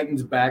Tennessee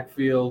Titans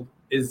backfield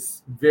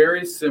is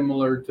very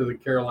similar to the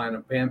Carolina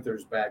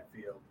Panthers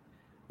backfield,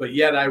 but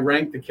yet I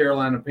rank the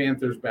Carolina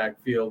Panthers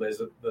backfield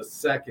as the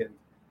second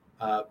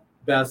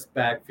best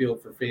backfield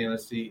for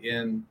fantasy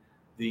in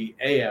the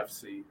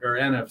AFC or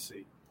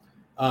NFC.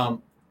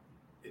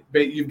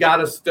 But you've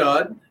got a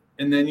stud,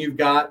 and then you've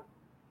got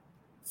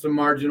some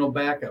marginal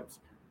backups.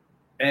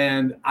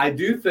 And I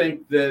do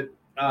think that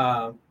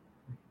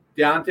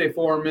Deontay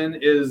Foreman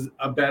is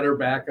a better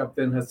backup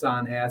than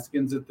Hassan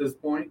Haskins at this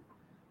point.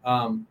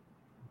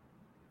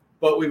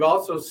 But we've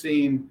also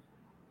seen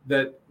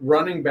that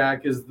running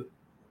back is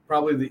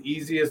probably the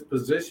easiest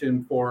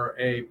position for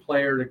a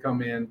player to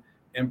come in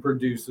and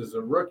produce as a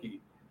rookie.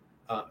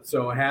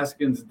 So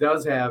Haskins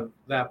does have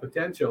that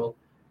potential.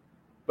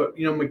 But,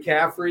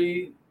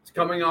 McCaffrey is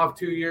coming off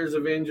 2 years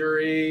of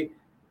injury.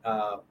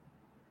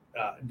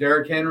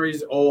 Derrick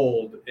Henry's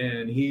old,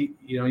 and he's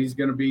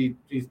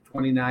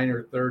 29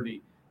 or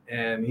 30,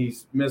 and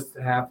he's missed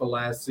half of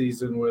last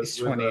season with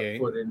a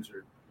foot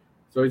injured.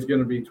 So he's going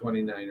to be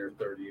 29 or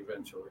 30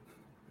 eventually.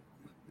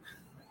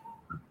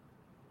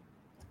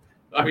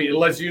 I mean,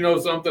 unless you know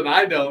something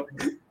I don't.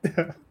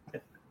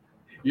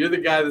 You're the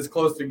guy that's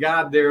close to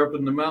God there up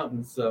in the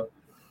mountains. So,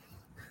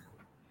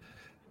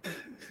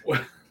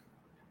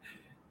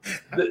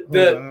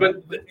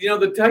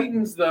 the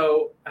Titans,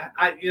 though,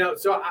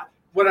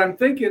 what I'm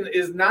thinking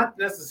is not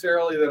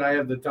necessarily that I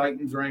have the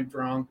Titans ranked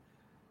wrong,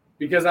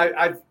 because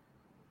I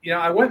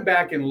went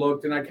back and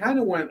looked, and I kind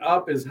of went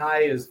up as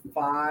high as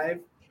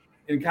 5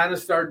 and kind of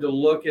started to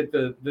look at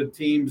the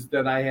teams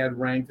that I had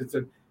ranked and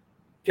said,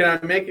 can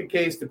I make a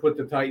case to put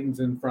the Titans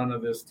in front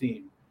of this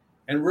team?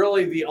 And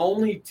really the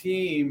only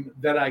team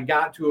that I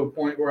got to a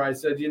point where I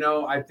said,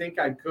 I think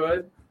I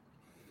could,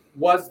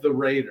 was the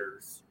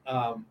Raiders.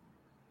 And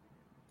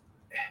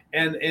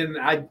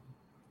I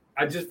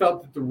just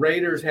felt that the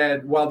Raiders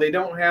had, while they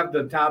don't have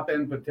the top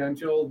end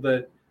potential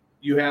that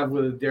you have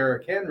with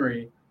Derrick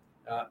Henry,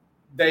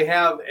 they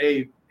have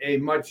a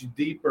much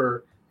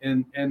deeper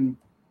and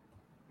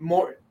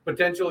more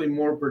potentially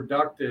more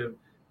productive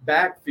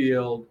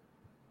backfield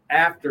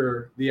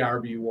after the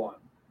RB1.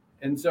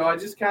 And so I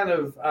just kind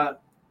of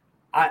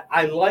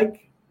I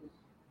like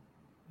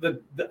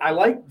I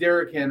like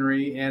Derrick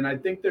Henry, and I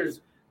think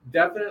there's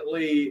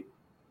definitely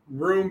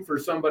room for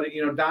somebody.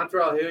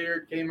 Dontrell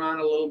Hilliard came on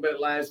a little bit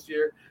last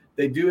year.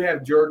 They do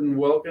have Jordan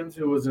Wilkins,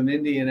 who was in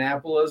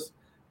Indianapolis,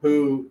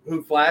 who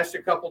flashed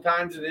a couple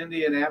times in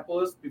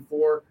Indianapolis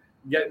before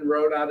getting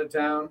rode out of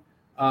town.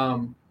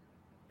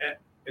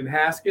 And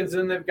Haskins,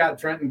 and they've got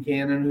Trenton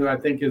Cannon, who I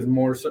think is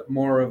more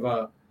of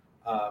a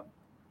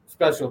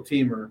special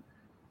teamer.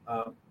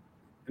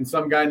 And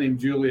some guy named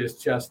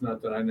Julius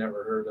Chestnut that I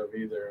never heard of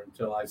either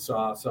until I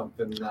saw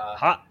something.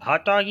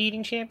 Hot dog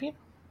eating champion?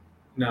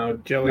 No,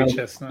 Joey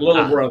Chestnut.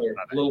 Little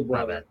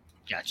brother.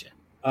 Gotcha.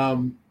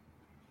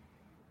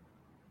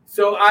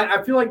 So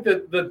I feel like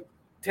the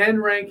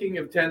 10 ranking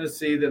of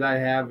Tennessee that I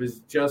have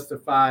is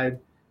justified.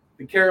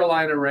 The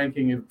Carolina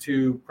ranking of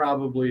 2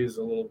 probably is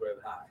a little bit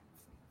high.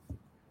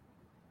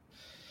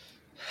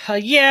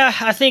 Yeah,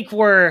 I think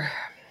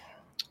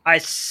I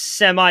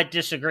semi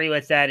disagree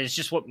with that. It's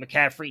just what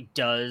McCaffrey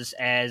does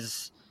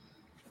as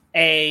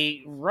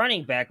a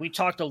running back. We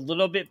talked a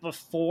little bit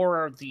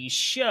before the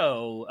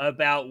show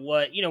about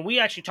what, we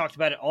actually talked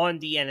about it on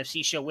the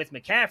NFC show with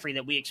McCaffrey,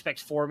 that we expect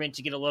Foreman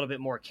to get a little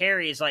bit more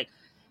carries. Like,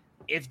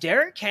 if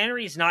Derrick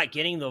Henry is not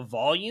getting the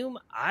volume,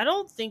 I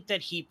don't think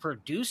that he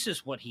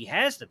produces what he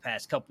has the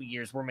past couple of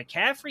years, where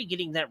McCaffrey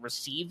getting that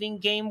receiving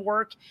game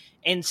work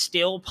and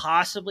still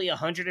possibly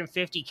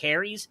 150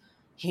 carries,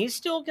 he's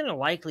still going to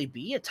likely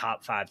be a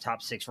top 5,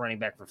 top 6 running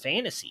back for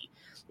fantasy.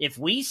 If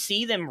we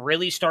see them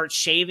really start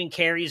shaving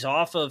carries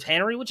off of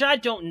Henry, which I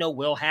don't know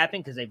will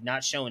happen because they've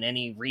not shown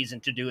any reason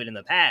to do it in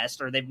the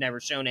past, or they've never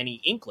shown any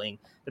inkling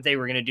that they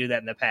were going to do that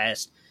in the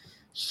past,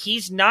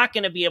 he's not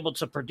going to be able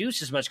to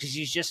produce as much because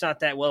he's just not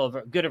that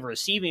good of a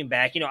receiving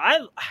back.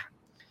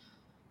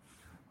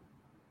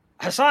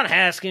 Hassan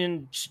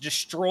Haskins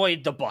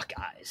destroyed the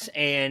Buckeyes,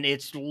 and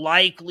it's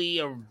likely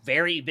a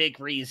very big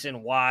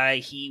reason why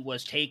he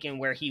was taken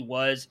where he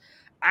was.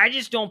 I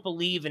just don't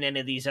believe in any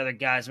of these other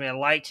guys. I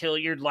liked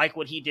Hilliard, like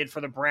what he did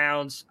for the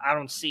Browns. I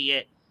don't see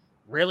it.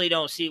 Really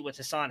don't see it with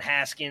Hassan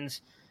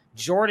Haskins.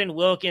 Jordan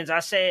Wilkins, I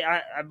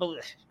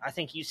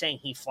think you saying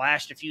he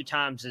flashed a few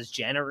times is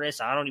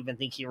generous. I don't even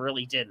think he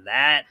really did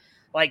that.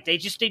 Like, they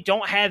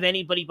don't have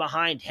anybody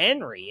behind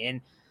Henry.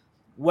 And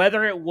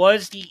Whether it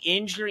was the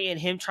injury and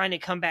him trying to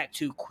come back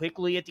too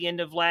quickly at the end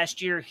of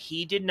last year,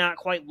 he did not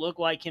quite look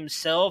like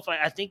himself.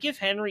 I think if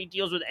Henry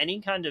deals with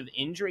any kind of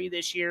injury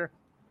this year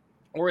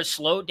or is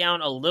slowed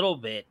down a little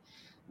bit,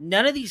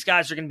 none of these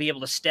guys are going to be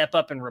able to step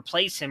up and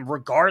replace him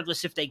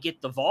regardless if they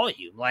get the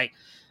volume.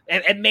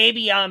 And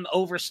maybe I'm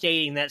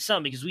overstating that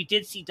some, because we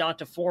did see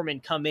Donta Foreman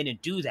come in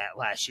and do that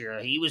last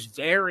year. He was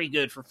very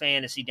good for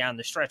fantasy down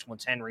the stretch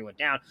once Henry went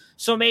down.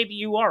 So maybe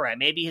you are right.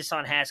 Maybe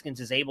Hassan Haskins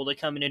is able to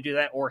come in and do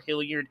that, or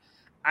Hilliard.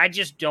 I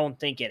just don't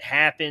think it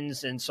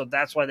happens, and so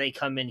that's why they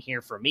come in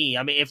here for me.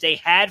 I mean, if they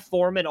had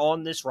Foreman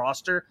on this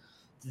roster,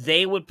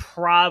 they would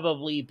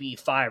probably be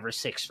 5 or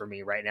 6 for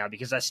me right now,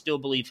 because I still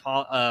believe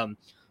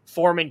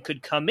Foreman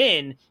could come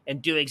in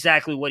and do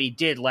exactly what he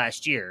did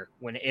last year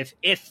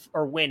if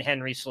or when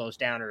Henry slows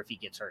down or if he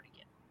gets hurt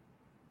again.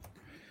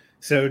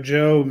 So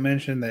Joe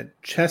mentioned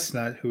that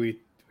Chestnut, who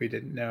we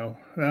didn't know,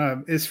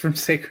 is from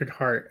Sacred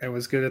Heart and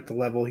was good at the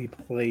level he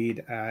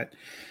played at.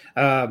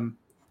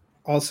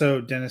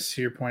 Also, Dennis,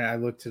 to your point, I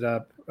looked it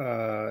up.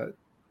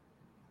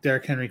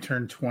 Derrick Henry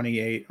turned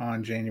 28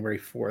 on January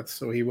 4th,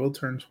 so he will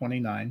turn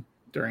 29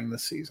 during the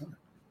season.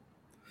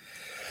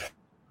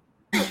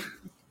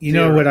 You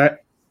know what?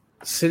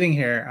 Sitting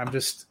here,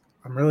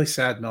 I'm really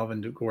sad Melvin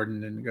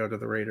Gordon didn't go to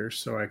the Raiders,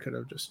 so I could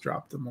have just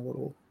dropped him a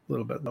little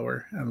bit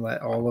lower and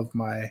let all of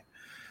my,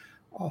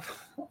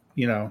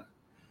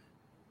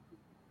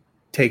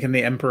 taken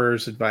the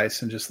Emperor's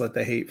advice and just let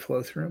the hate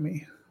flow through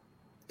me.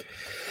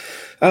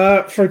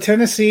 For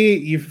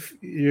Tennessee,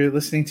 you're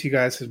listening to you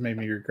guys has made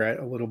me regret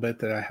a little bit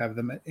that I have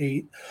them at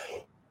 8.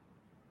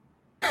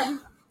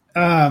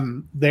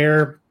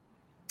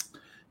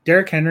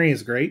 Derrick Henry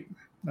is great.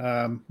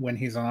 When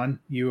he's on,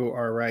 you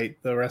are right.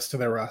 The rest of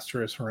their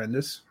roster is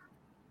horrendous.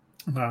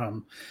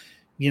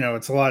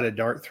 It's a lot of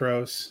dart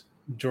throws.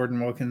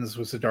 Jordan Wilkins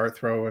was a dart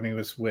throw when he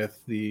was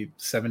with the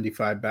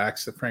 75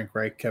 backs that Frank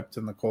Reich kept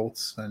in the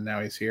Colts, and now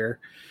he's here.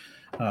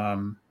 I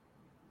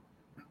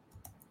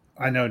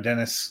know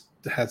Dennis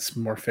had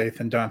some more faith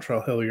in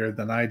Dontrell Hilliard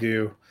than I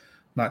do.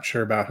 Not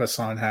sure about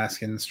Hassan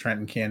Haskins.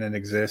 Trenton Cannon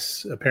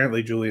exists.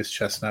 Apparently Julius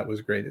Chestnut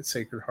was great at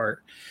Sacred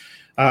Heart.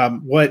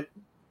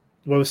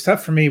 What was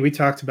tough for me, we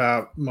talked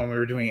about when we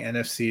were doing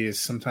NFC, is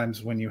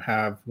sometimes when you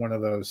have one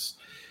of those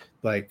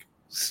like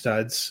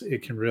studs,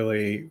 it can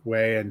really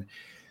weigh. And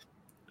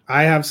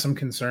I have some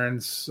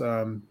concerns,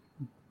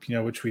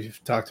 which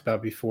we've talked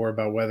about before,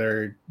 about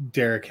whether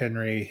Derrick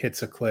Henry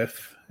hits a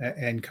cliff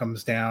and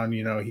comes down.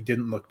 He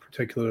didn't look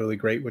particularly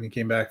great when he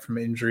came back from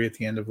injury at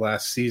the end of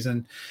last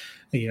season.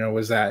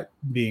 Was that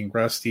being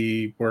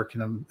rusty,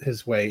 working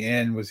his way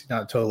in? Was he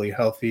not totally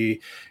healthy?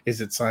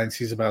 Is it signs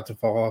he's about to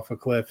fall off a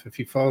cliff? If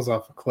he falls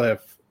off a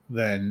cliff,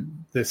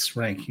 then this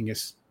ranking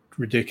is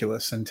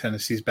ridiculous, and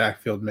Tennessee's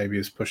backfield maybe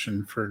is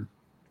pushing for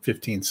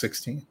 15,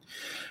 16.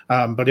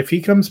 But if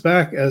he comes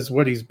back as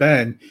what he's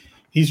been,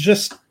 he's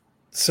just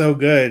so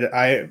good.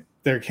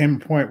 There came a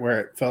point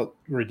where it felt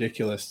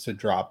ridiculous to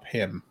drop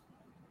him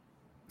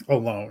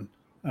alone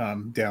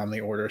down the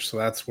order. So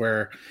that's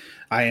where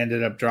I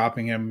ended up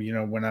dropping him.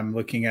 When I'm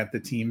looking at the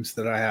teams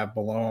that I have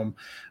below him,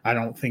 I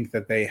don't think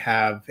that they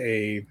have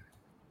a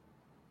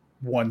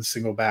one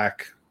single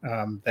back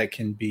that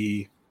can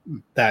be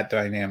that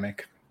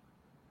dynamic.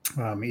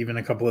 Even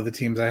a couple of the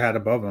teams I had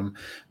above him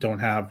don't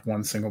have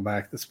one single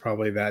back that's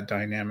probably that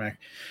dynamic.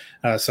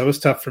 So it was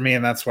tough for me,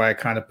 and that's why I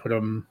kind of put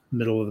him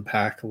middle of the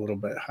pack, a little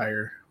bit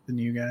higher than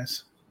you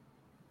guys.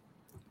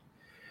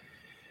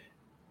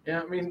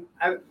 Yeah, I mean,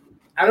 I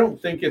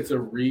don't think it's a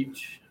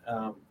reach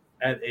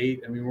at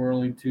 8. I mean, we're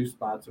only 2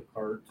 spots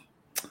apart.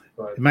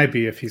 But it might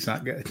be if he's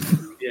not good.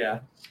 Yeah.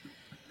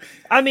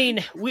 I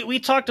mean, we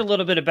talked a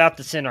little bit about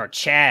this in our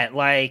chat.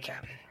 Like,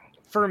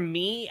 for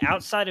me,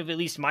 outside of at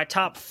least my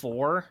top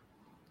 4,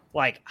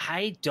 like,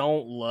 I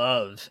don't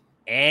love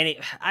any.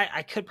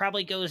 I could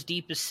probably go as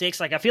deep as 6.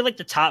 Like, I feel like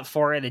the top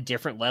 4 are at a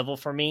different level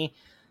for me.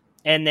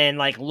 And then,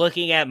 like,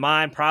 looking at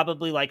mine,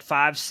 probably like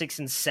 5, 6,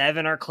 and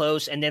 7 are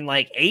close. And then,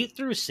 like, 8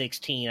 through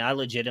 16, I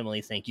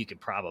legitimately think you could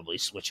probably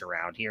switch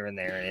around here and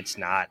there. And it's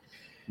not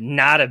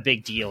a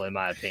big deal, in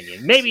my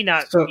opinion. Maybe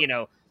not,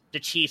 the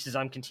Chiefs, as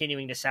I'm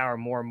continuing to sour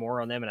more and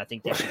more on them, and I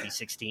think they should be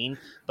 16.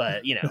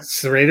 But,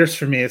 It's the Raiders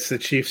for me. It's the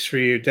Chiefs for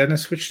you.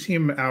 Dennis, which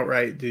team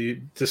outright do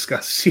you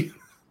discuss you?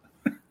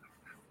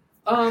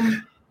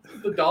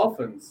 The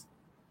Dolphins,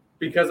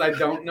 because I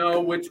don't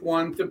know which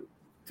one to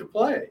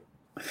play.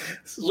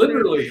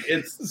 Literally,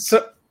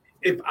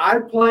 if I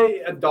play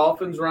a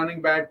Dolphins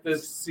running back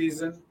this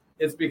season,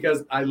 it's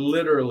because I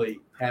literally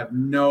have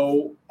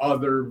no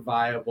other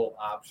viable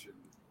option.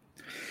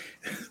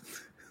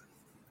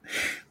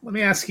 Let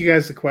me ask you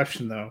guys a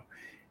question, though.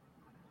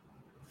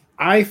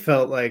 I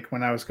felt like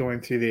when I was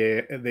going through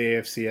the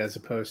AFC as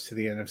opposed to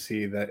the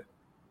NFC that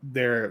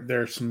there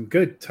are some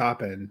good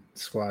top-end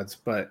squads,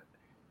 but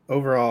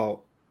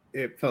overall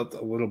it felt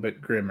a little bit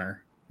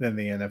grimmer than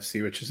the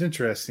NFC, which is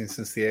interesting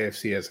since the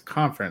AFC as a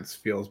conference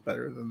feels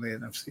better than the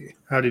NFC.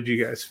 How did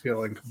you guys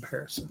feel in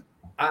comparison?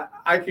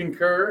 I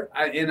concur.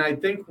 And I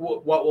think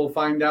what we'll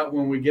find out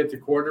when we get to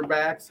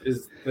quarterbacks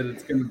is that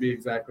it's going to be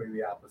exactly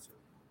the opposite.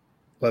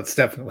 Well, it's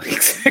definitely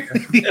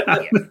exactly the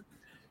opposite.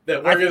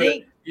 That we're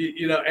going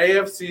to,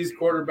 AFC's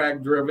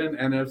quarterback driven,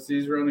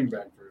 NFC's running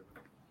back driven.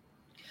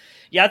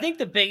 Yeah, I think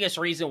the biggest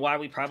reason why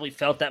we probably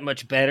felt that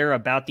much better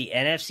about the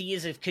NFC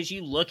is because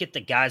you look at the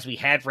guys we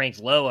had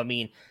ranked low. I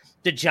mean,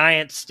 the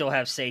Giants still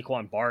have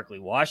Saquon Barkley.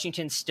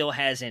 Washington still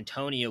has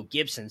Antonio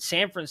Gibson.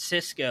 San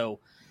Francisco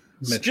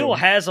still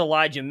has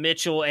Elijah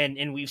Mitchell,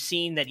 and we've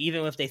seen that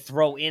even if they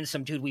throw in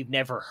some dude we've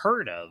never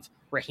heard of,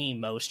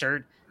 Raheem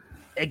Mostert,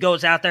 it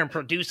goes out there and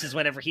produces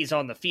whenever he's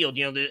on the field.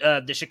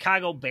 The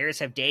Chicago Bears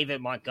have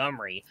David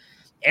Montgomery.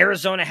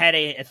 Arizona had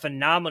a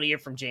phenomenal year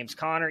from James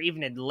Conner.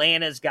 Even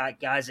Atlanta's got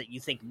guys that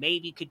you think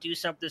maybe could do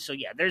something. So,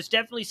 yeah, there's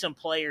definitely some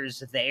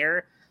players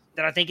there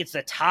that I think it's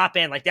the top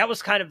end. Like, that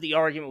was kind of the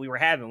argument we were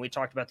having when we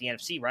talked about the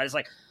NFC, right? It's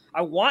like,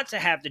 I want to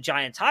have the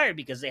Giants higher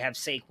because they have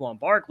Saquon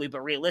Barkley,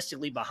 but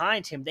realistically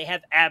behind him, they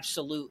have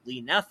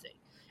absolutely nothing.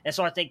 And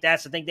so I think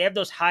that's the thing. They have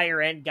those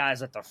higher-end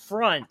guys at the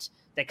front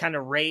that kind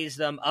of raise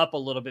them up a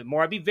little bit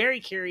more. I'd be very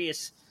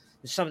curious.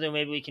 Something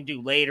maybe we can do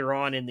later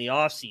on in the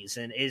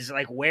offseason is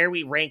like where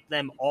we rank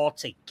them all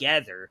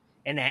together.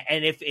 And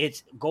if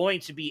it's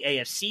going to be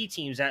AFC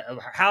teams,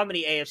 how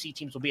many AFC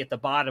teams will be at the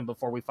bottom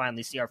before we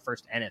finally see our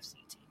first NFC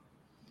team?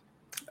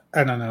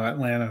 I don't know.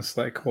 Atlanta's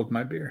like, hold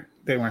my beer.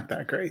 They weren't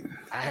that great.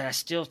 I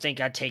still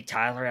think I'd take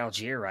Tyler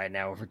Algier right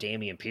now over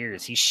Dameon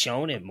Pierce. He's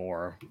shown it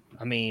more.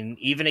 I mean,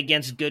 even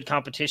against good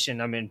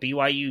competition. I mean,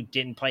 BYU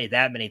didn't play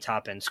that many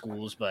top-end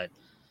schools, but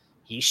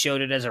he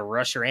showed it as a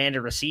rusher and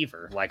a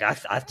receiver. Like,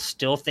 I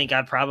still think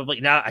I'd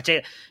probably – now, I tell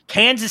you,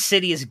 Kansas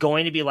City is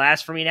going to be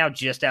last for me now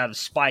just out of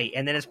spite,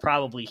 and then it's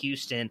probably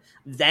Houston.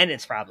 Then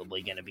it's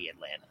probably going to be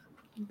Atlanta.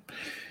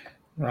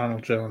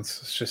 Ronald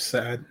Jones is just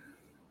sad.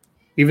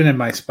 Even in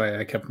my spite,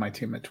 I kept my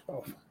team at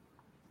 12.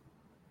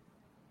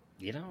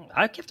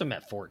 I kept them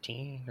at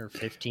 14 or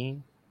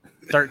 15,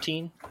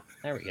 13.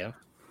 There we go.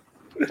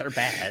 They're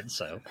bad,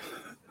 so.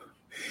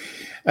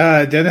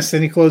 Dennis,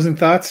 any closing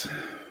thoughts?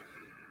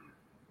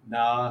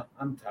 Nah,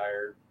 I'm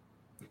tired.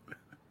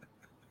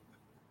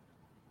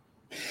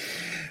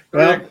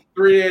 Well,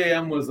 3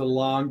 a.m. was a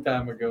long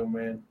time ago,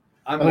 man.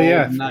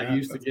 I'm not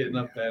used to getting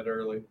up that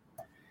early.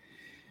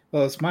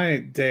 Well, it's my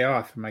day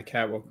off, and my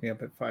cat woke me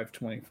up at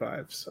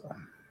 5:25. So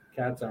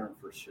cats aren't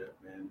for shit,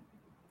 man.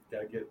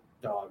 Gotta get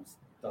dogs.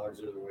 Dogs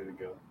are the way to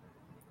go.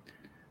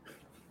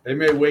 They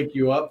may wake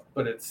you up,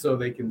 but it's so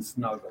they can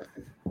snuggle.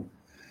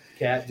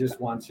 Cat just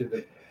wants you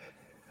to.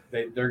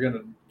 They're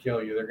gonna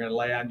kill you. They're gonna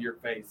lay on your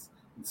face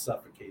and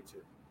suffocate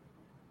you.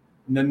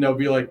 And then they'll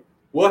be like,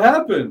 "What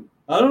happened?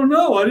 I don't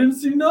know. I didn't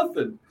see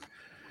nothing."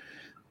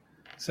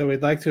 So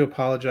we'd like to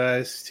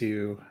apologize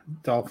to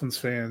Dolphins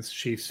fans,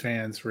 Chiefs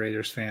fans,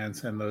 Raiders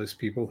fans, and those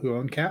people who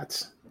own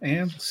cats.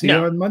 And see you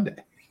on Monday.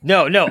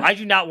 No, I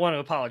do not want to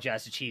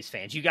apologize to Chiefs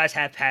fans. You guys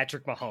have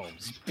Patrick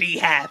Mahomes. Be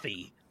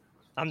happy.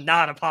 I'm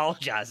not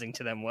apologizing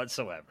to them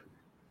whatsoever.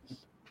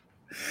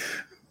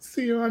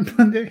 See you on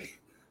Monday.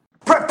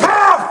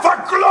 Prepare for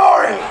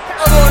glory!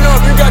 I don't know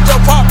if you got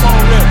your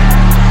popcorn ready.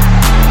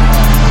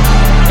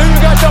 Do you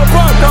got your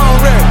popcorn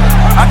ready?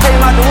 I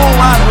came out the womb,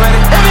 I was ready.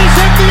 And he's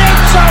hit the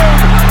end zone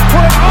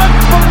for an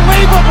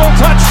unbelievable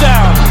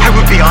touchdown. I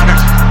would be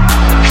honored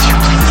if you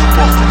played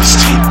football for this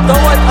team. Throw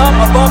it up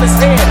above his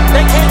head.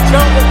 They can't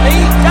jump with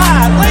me.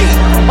 Golly.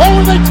 Oh,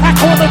 they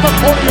tackle him at the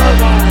 40-yard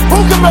line. Who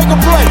can make a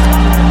play?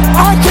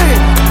 I can.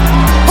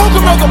 Who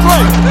can make a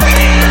play?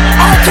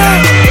 I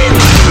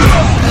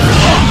can.